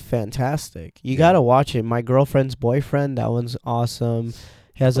 he's fantastic. You gotta watch it. My Girlfriend's Boyfriend. That one's awesome.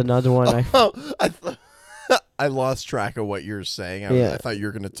 He has another one. I lost track of what you were saying. I thought you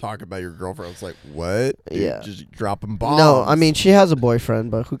were going to talk about your girlfriend. I was like, what? Dude, Yeah. just dropping bombs. No, I mean she has a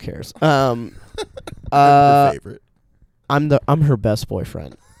boyfriend, but who cares? I'm your favorite. I'm her best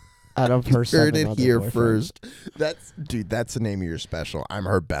boyfriend. Out of her Heard 7 it other here boyfriends. first. That's the name of your special. I'm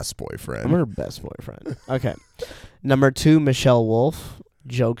her best boyfriend. I'm her best boyfriend. Okay. Number 2, Michelle Wolf,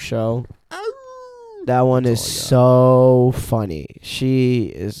 Joke Show. That one is so funny. She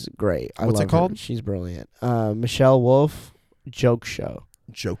is great. I What's it love called? her. She's brilliant. Michelle Wolf, Joke Show.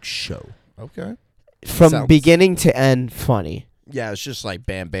 Joke show. Okay. From Sounds- beginning to end, funny. Yeah, it's just like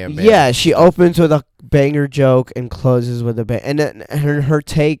bam, bam, bam. Yeah, she opens with a banger joke and closes with a bang. And then her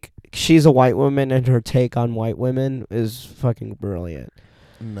take, she's a white woman, and her take on white women is fucking brilliant.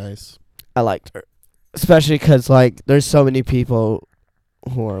 Nice. I liked her. Especially because, like, there's so many people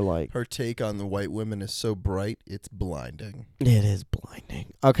who are like... Her take on the white women is so bright, it's blinding. It is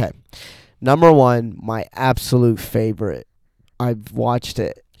blinding. Okay. Number 1, my absolute favorite. I've watched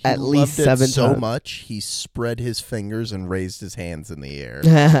it He at least loved it 7 so times. much, he spread his fingers and raised his hands in the air.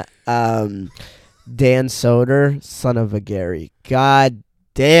 Dan Soder, Son of a Gary. God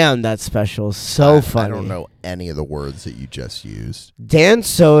damn, that special is so funny. I don't know any of the words that you just used. Dan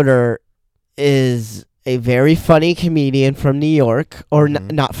Soder is a very funny comedian from New York, or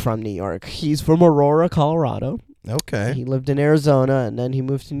not from New York. He's from Aurora, Colorado. Okay. He lived in Arizona, and then he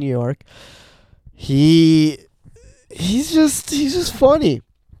moved to New York. He's just funny.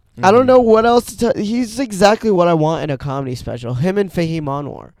 I don't know what else to tell. He's exactly what I want in a comedy special. Him and Fahim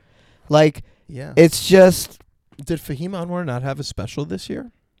Anwar. Like, Yeah. it's just... Did Fahim Anwar not have a special this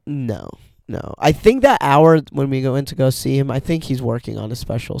year? No. I think that hour when we go in to go see him, I think he's working on a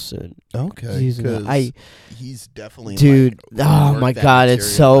special soon. Okay. He's definitely dude, like, oh worked my that God, it's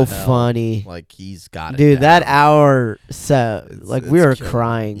material so to hell. funny. Like, he's got it Dude, that down. hour set, like, we It's were killing.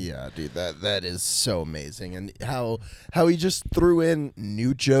 crying. Yeah, dude, that is so amazing, and how he just threw in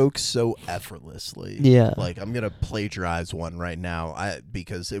new jokes so effortlessly. Yeah. Like, I'm gonna plagiarize one right now,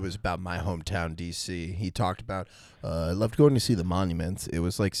 because it was about my hometown, DC. He talked about, I loved going to see the monuments. It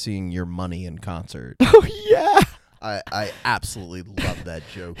was like seeing your money in concert. Oh, yeah. I absolutely love that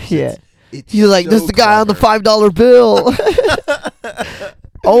joke. Yeah. It's He's like, so this is the guy on the clever. $5 bill.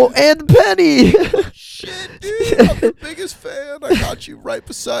 Oh, and Penny. Shit, dude, I'm the biggest fan. I got you right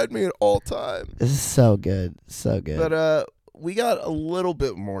beside me at all times. This is so good. So good. But we got a little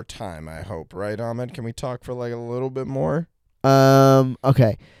bit more time, I hope, right, Ahmed? Can we talk for like a little bit more?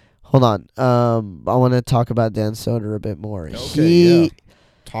 Okay. Hold on. I want to talk about Dan Soder a bit more. Okay, yeah.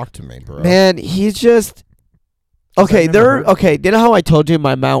 Talk to me, bro. Man, he's just... 'Cause Okay, I've never heard of okay, you know how I told you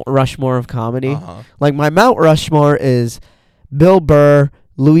my Mount Rushmore of comedy? Uh-huh. Like, my Mount Rushmore is Bill Burr,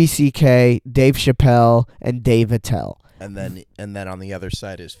 Louis C.K., Dave Chappelle, and Dave Attell. And then on the other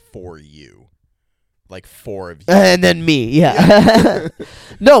side is for you. Like 4 of you. And then me, yeah.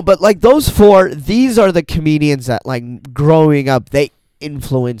 No, but like those 4, these are the comedians that, like, growing up, they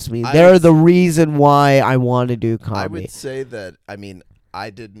influenced me. They're the reason why I want to do comedy. I would say that, I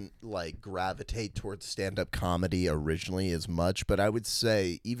didn't like gravitate towards stand-up comedy originally as much, but I would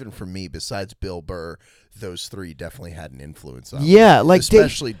say even for me, besides Bill Burr, those 3 definitely had an influence on me. Yeah, like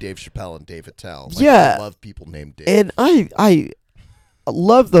especially Dave Chappelle and Dave Attell. Like, Yeah. I love people named Dave. And I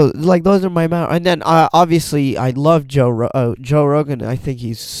love those. Like, those are my Mount. And then obviously I love Joe Rogan. I think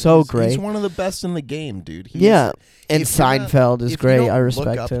he's so great. He's one of the best in the game, dude. Yeah. And if you're not- Seinfeld is if great. You don't I respect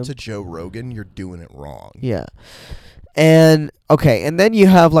look up him. to Joe Rogan, you're doing it wrong. Yeah. And okay, and then you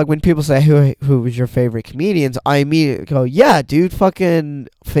have, like, when people say who was your favorite comedians, I immediately go, yeah, dude, fucking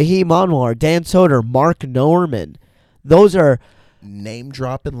Fahim Anwar, Dan Soder, Mark Norman. Those are Name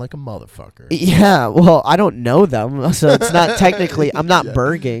dropping like a motherfucker. Yeah, well, I don't know them, so it's not technically, I'm not Yeah.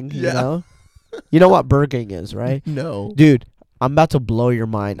 burging, you Yeah. know? You know what burging is, right? No. Dude, I'm about to blow your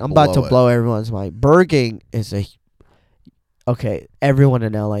mind. I'm about to Blow it. blow everyone's mind. Burging is okay, everyone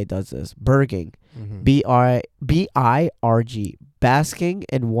in LA does this. Burging. Mhm. BIRG. Basking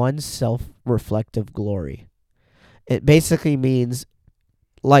in one's self-reflective glory. It basically means,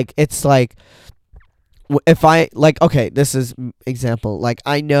 like, it's like, if I, like, okay, this is example. Like,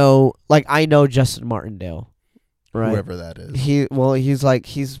 I know Justin Martindale, right? Whoever that is.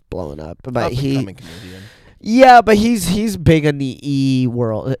 He's blowing up, but Up-and-coming comedian. yeah, but he's big on the E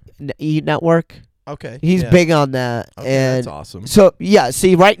world, E network. Okay. He's yeah. big on that, Okay, and that's awesome. so yeah.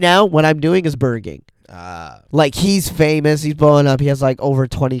 See, right now, what I'm doing is burging. Like, he's famous, he's blowing up. He has like over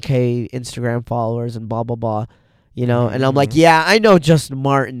 20K Instagram followers and blah blah blah, you know. And I'm like, Mhm. yeah, I know Justin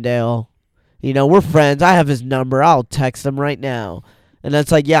Martindale. You know, we're friends. I have his number. I'll text him right now. And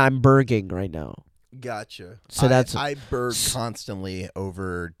that's like, yeah, I'm burging right now. Gotcha. So that's- I burg constantly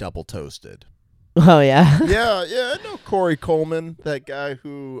over Double Toasted. Oh yeah. yeah, I know Corey Coleman, that guy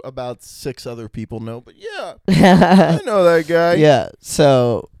who about 6 other people know, but yeah, I know that guy. Yeah.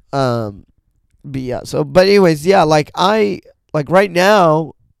 So, but anyways, yeah, like right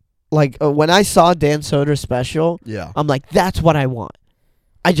now, like when I saw Dan Soder's special, Yeah. I'm like, that's what I want.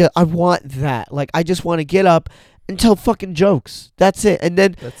 I want that. Like, I just want to get up and tell fucking jokes. That's it. And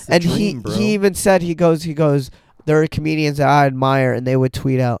then That's the dream, bro. he even said, he goes, there are comedians that I admire, and they would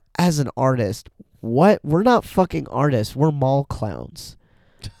tweet out, as an artist, what? We're not fucking artists. We're mall clowns.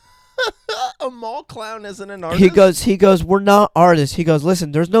 A mall clown isn't an artist? He goes, we're not artists. He goes,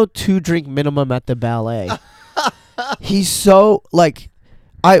 listen, there's no 2-drink minimum at the ballet. He's so, like,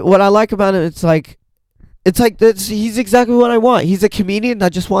 what I like about him, it's like he's exactly what I want. He's a comedian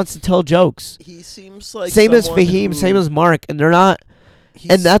that just wants to tell jokes. He seems like Same as someone Fahim, who- same as Mark, and they're not.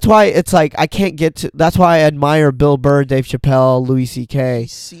 he's- And that's why it's like I can't get to. That's why I admire Bill Burr, Dave Chappelle, Louis he C.K.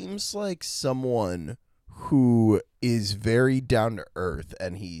 seems like someone who is very down to earth,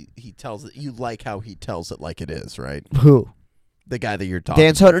 and he tells it. You like how he tells it like it is, right? Who? The guy that you're talking.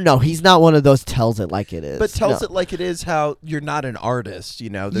 Dan Soder? No, he's not one of those tells it like it is. But tells No. it like it is. How you're not an artist, you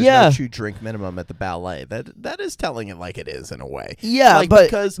know. There's Yeah. no 2 drink minimum at the ballet. That is telling it like it is in a way. Yeah, like, but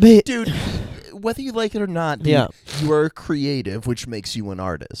because but- dude, whether you like it or not, dude, Yeah. you are creative, which makes you an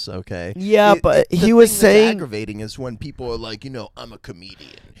artist. Okay. Yeah, but the he was thing that's saying. aggravating is when people are like, I'm a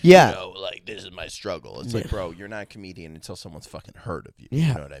comedian. Yeah. You know, like this is my struggle. It's like, bro, you're not a comedian until someone's fucking heard of you. Yeah.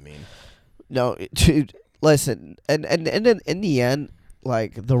 You know what I mean? No, dude, listen, and in the end,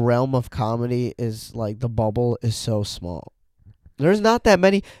 like the realm of comedy is like the bubble is so small. There's not that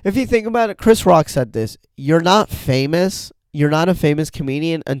many. If you think about it, Chris Rock said this: "You're not famous. You're not a famous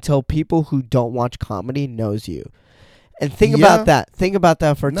comedian until people who don't watch comedy knows you." And think Yeah. about that. Think about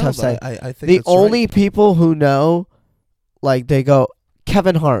that for a No, tough but second. I think The that's only right. people who know, like they go,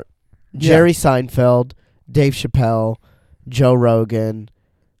 Kevin Hart, Yeah. Jerry Seinfeld, Dave Chappelle, Joe Rogan,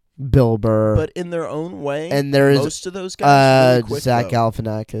 Bill Burr. But in their own way, And there's, most of those guys really quit, Zach though.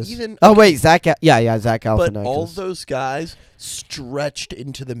 Galifianakis. Even Oh wait, Zach. Zach Galifianakis. But all those guys stretched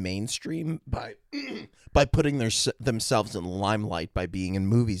into the mainstream by by putting themselves in the limelight by being in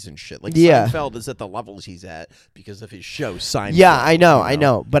movies and shit. Like Yeah. Seinfeld is at the levels he's at because of his show Seinfeld. Yeah, I know, you I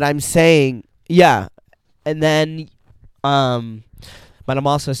know. But I'm saying, yeah, and then, but I'm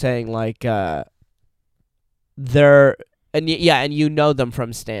also saying like, they're and and you know them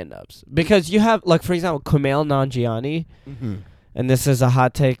from stand-ups because you have like for example Kumail Nanjiani, Mm-hmm. and this is a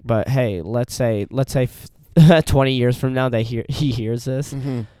hot take, but hey, let's say 20 years from now he hears this.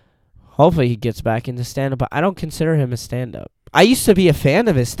 Mm-hmm. Hopefully he gets back into stand-up, but I don't consider him a stand-up. I used to be a fan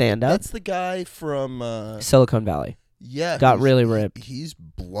of his stand-up. That's the guy from Silicon Valley. yeah, Got he's- really ripped. He's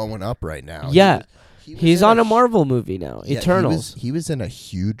blowing up right now. Yeah. He was He's in on a hu- Marvel movie now, yeah, Eternals. He was in a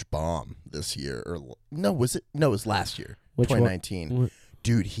huge bomb this year, or no? Was it? No, it was last year, Which one? 2019.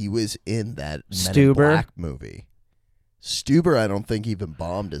 Dude, he was in that Men in Stuber? Black movie. Stuber, I don't think even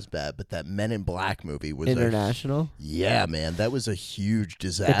bombed as bad, but that Men in Black movie was International. yeah, man, that was a huge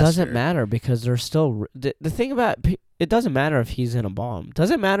disaster. It doesn't matter because they're still the thing about it doesn't matter if he's in a bomb.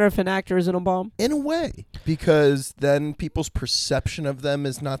 Does it matter if an actor is in a bomb? In a way, because then people's perception of them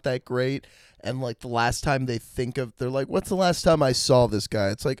is not that great. And like the last time they think of, they're like, "What's the last time I saw this guy?"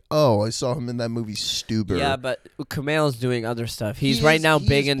 It's like, "Oh, I saw him in that movie Stuber." Yeah, but Kumail's doing other stuff. He's He right is- now he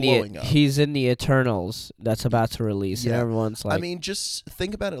big is in blowing the up. he's in the Eternals that's about to release, and Yeah. everyone's like, I mean, just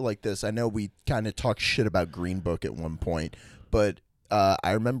think about it like this. I know we kind of talked shit about Green Book at one point, but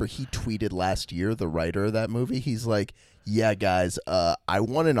I remember he tweeted last year, the writer of that movie, he's like, "Yeah, guys, I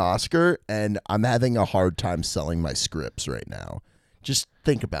won an Oscar, and I'm having a hard time selling my scripts right now." Just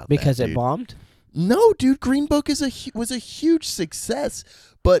think about because that, it dude. bombed. No, dude, Green Book was a huge success,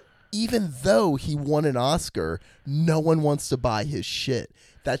 but even though he won an Oscar, no one wants to buy his shit.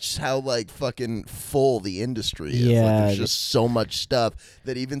 That's just how like fucking full the industry is. Like, Yeah. there's just so much stuff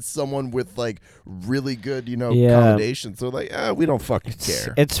that even someone with like really good, Yeah. accommodations, they're like, we don't fucking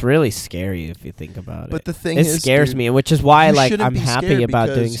care. It's really scary if you think about it. But the thing it is, scares dude, me, which is why you like shouldn't I'm be happy scared about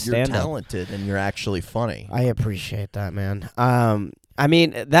doing because you're stand up. talented and you're actually funny. I appreciate that, man. I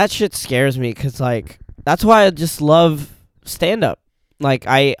mean that shit scares me because like that's why I just love stand up. Like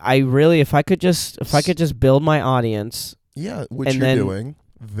I really if I could just build my audience. Yeah, which And you're then doing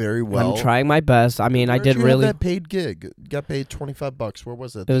very well. I'm trying my best. I mean, I Where'd did you have really. that paid gig. Got paid $25. Where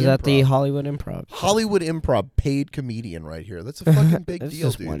was it? It was at the Improv. Hollywood Improv. Hollywood Improv, paid comedian right here. That's a fucking big It's deal,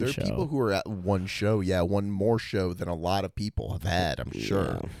 just dude. one There are show. people who are at one show. Yeah, one more show than a lot of people have had, I'm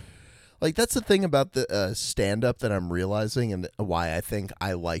sure. Yeah. Like, that's the thing about the stand-up that I'm realizing and why I think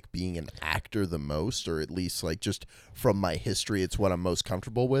I like being an actor the most, or at least, like, just from my history, it's what I'm most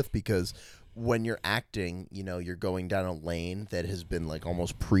comfortable with, because when you're acting, you're going down a lane that has been, like,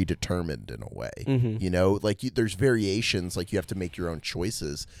 almost predetermined in a way. Mhm. Like, there's variations, like, you have to make your own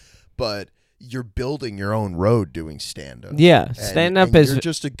choices, but you're building your own road doing stand-up. Yeah, And- stand up and is. you're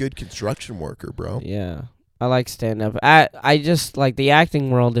just a good construction worker, bro. Yeah, I like stand up. I just like the acting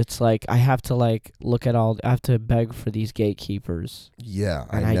world. It's like I have to like look at all. I have to beg for these gatekeepers, Yeah,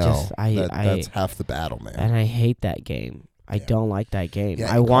 And I I know. just- That's half the battle, man. and I hate that game. I Yeah. don't like that game.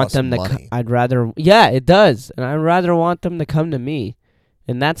 Yeah, I it want costs them to. money. I'd rather. Yeah, it does, and I'd rather want them to come to me.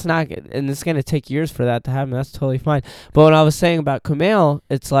 And that's not. And it's gonna take years for that to happen. That's totally fine. But what I was saying about Kumail,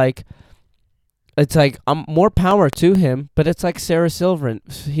 it's like more power to him. But it's like Sarah Silverman.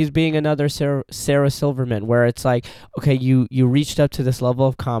 He's being another Sarah Silverman, where it's like, okay, you reached up to this level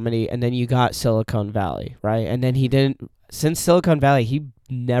of comedy, and then you got Silicon Valley, right? And then he didn't. Since Silicon Valley, he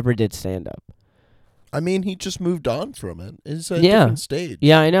never did stand up. I mean, he just moved on from it. It's a Yeah. different stage.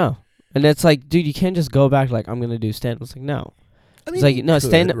 Yeah, I know. And it's like, dude, you can't just go back like I'm gonna do stand up. It's like no. I It's like he no could,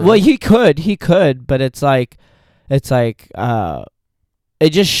 stand up. right? Well, he could, but it's like it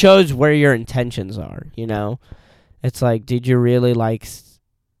just shows where your intentions are. You know, it's like, did you really like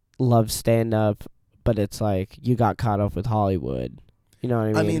love stand up? But it's like you got caught up with Hollywood. You know what I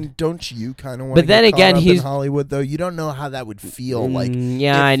mean? I mean, don't you kind of want But to then get again, caught up he's- in Hollywood, though? You don't know how that would feel. Like,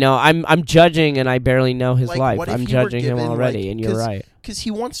 yeah, if- I know. I'm judging, and I barely know his Like, life. what if I'm he were judging him given, already, like, and you're right. because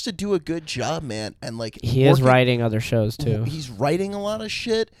he wants to do a good job, man. And, like, He is working- writing other shows, too. He's writing a lot of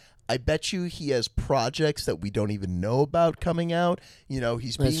shit. I bet you he has projects that we don't even know about coming out. You know,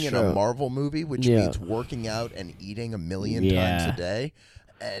 he's That's being in true. a Marvel movie, which Yeah. means working out and eating 1,000,000 Yeah. times a day.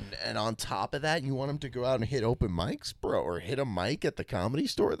 And on top of that, you want him to go out and hit open mics, bro, or hit a mic at the Comedy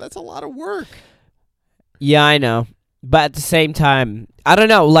Store? That's a lot of work. Yeah, I know. But at the same time, I don't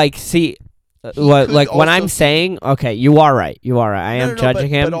know. Like, see, He what could like when also I'm be- saying, okay, you are right. You are right. I am judging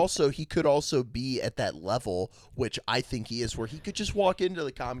him. But also, he could also be at that level, which I think he is, where he could just walk into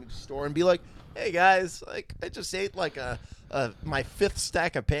the Comedy Store and be like, "Hey guys, like I just ate like my 5th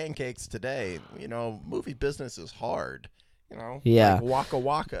stack of pancakes today. You know, movie business is hard. You know, Yeah. like, waka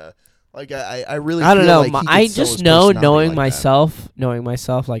waka. Like I really, I don't feel know. like he I could sell just his know, personality knowing like that.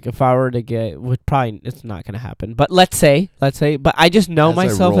 myself, like if I were to get, would probably, it's not gonna happen. But let's say, but I just know As I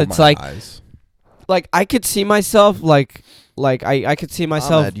myself. roll It's my like, eyes. I could see myself, like I could see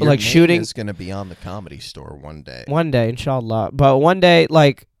myself Ahmed, your like name shooting is gonna be on the Comedy Store one day. one day, inshallah. But one day,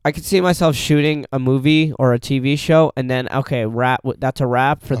 like I could see myself shooting a movie or a TV show, and then okay, that's a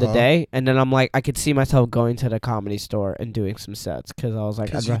wrap for the Uh-huh. day. And then I'm like, I could see myself going to the Comedy Store and doing some sets because I was like,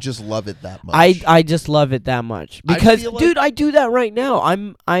 Because I'd you ra- just love it that much. I just love it that much I because feel like- dude, I do that right now.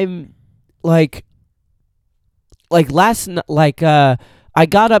 I'm like I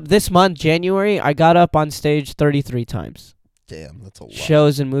got up this month, January. I got up on stage 33 times. Damn, that's a lot.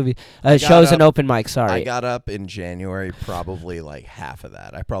 Shows and movies, got shows and up- open mics. Sorry. I got up in January, probably like half of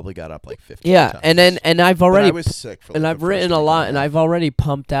that. I probably got up like 15 yeah, times. and I've But already I was sick for, like, and the I've first written a week lot, of and the I've already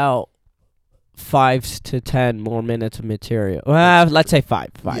pumped out 5 to 10 more minutes of material. Well, let's say five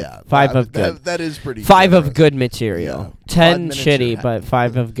Yeah, five that- of good, that is pretty. 5 of generous. good material, Yeah. 10 5 minutes shitty, you're but happy.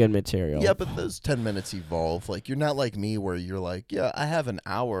 5 of good material. Yeah, but those 10 minutes evolve. Like, you're not like me where you're like, yeah, I have an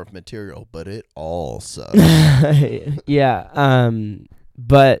hour of material, but it all sucks. yeah.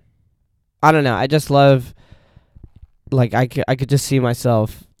 But I don't know. I just love, like, I could just see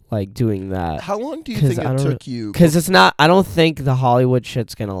myself like doing that. How long do you 'Cause think I it don't- took you? Because it's not. I don't think the Hollywood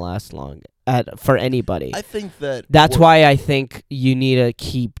shit's gonna last long for anybody. I think that That's we're- why I think you need to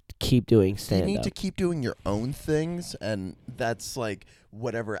keep doing you stand need up. to keep doing your own things, and that's like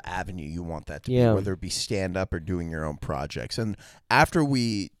whatever avenue you want that to Yeah. be, whether it be stand up or doing your own projects. And after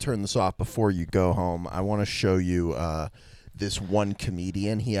we turn this off, before you go home, I want to show you this one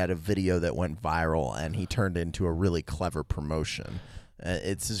comedian. He had a video that went viral, and he turned into a really clever promotion.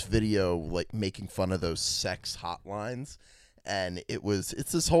 It's this video like making fun of those sex hotlines. And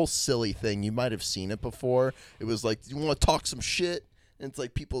it's this whole silly thing. You might have seen it before. It was like, you want to talk some shit? And it's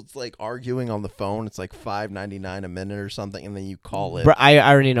like people, it's like arguing on the phone. It's like $5.99 a minute or something, and then you call it. I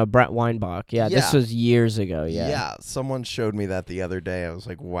already know Brett Weinbach. Yeah, this Yeah. was years ago. Yeah. Yeah, someone showed me that the other day. I was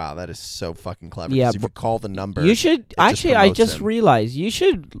like, wow, that is so fucking clever. Yeah, 'Cause if you call the number, You should just actually. I promotes just him. realized you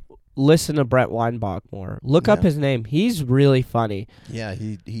should listen to Brett Weinbach more. Look up Yeah. his name. He's really funny. yeah,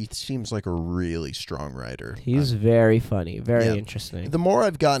 he seems like a really strong writer. He's very funny. Very Yeah. interesting. The more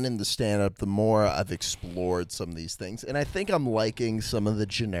I've gotten into stand-up, the more I've explored some of these things, and I think I'm liking some of the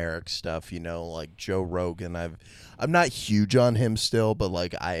generic stuff. You know, like Joe Rogan. I'm not huge on him still, but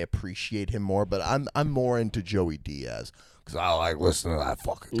like I appreciate him more. But I'm more into Joey Diaz because I like listening to that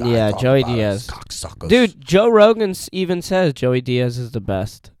fucking guy. Yeah, talk Joey about his Diaz. cocksuckers. Dude, Joe Rogan even says Joey Diaz is the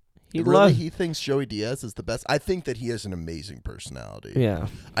best. He really, loves. he thinks Joey Diaz is the best. I think that he has an amazing personality. Yeah.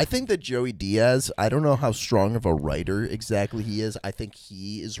 I think that Joey Diaz, I don't know how strong of a writer exactly he is. I think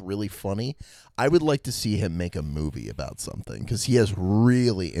he is really funny. I would like to see him make a movie about something because he has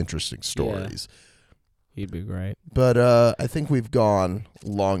really interesting stories. He'd be great. But I think we've gone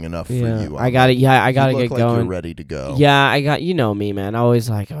long enough for Yeah. you. I got it. Yeah, I gotta you look get like going. You're ready to go. Yeah, I got. You know me, man. I always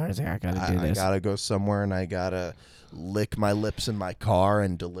like. Oh, I gotta do I this. gotta go somewhere and I gotta lick my lips in my car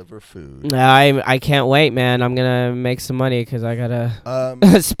and deliver food. I can't wait, man. I'm gonna make some money because I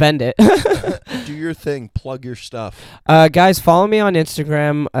gotta spend it. Do your thing. Plug your stuff. Guys, follow me on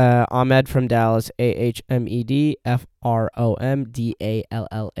Instagram. Ahmed from Dallas. AHMED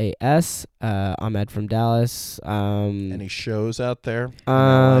FROMDALLAS. Ahmed from Dallas. Any shows out there?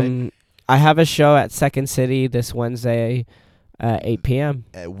 in LA? I have a show at Second City this Wednesday, 8 p.m.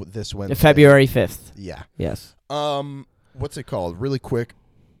 This Wednesday. February 5th. Yeah. Yes. What's it called? Really quick.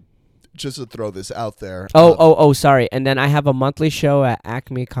 just to throw this out there. Sorry. And then I have a monthly show at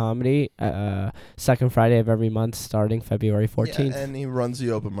Acme Comedy, second Friday of every month, starting February 14th. Yeah, and he runs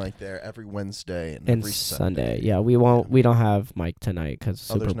the open mic there every Wednesday and every Sunday. Yeah, we don't have Mike tonight because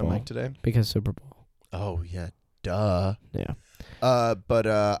Super there's Bowl. no mic today? Because Super Bowl. Oh, yeah. Duh. Yeah. But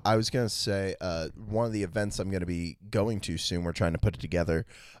I was going to say, one of the events I'm going to be going to soon, we're trying to put it together,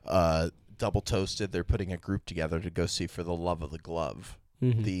 Double Toasted, they're putting a group together to go see For the Love of the Glove,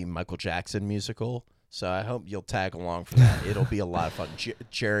 the Michael Jackson musical. So I hope you'll tag along for that. It'll be a lot of fun.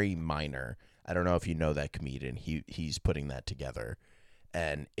 Jerry Minor, I don't know if you know that comedian. He's putting that together,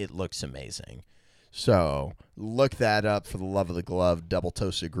 and it looks amazing. So look that up, For the Love of the Glove, Double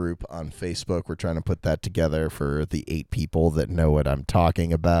Toasted group on Facebook. We're trying to put that together for the 8 people that know what I'm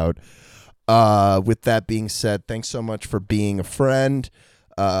talking about. With that being said, thanks so much for being a friend.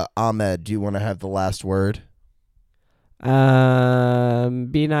 Ahmed, do you want to have the last word? Be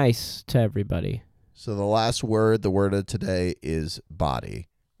nice to everybody. So the last word, the word of today is body.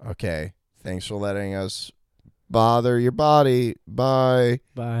 Okay. Thanks for letting us bother your body. Bye.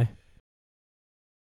 Bye.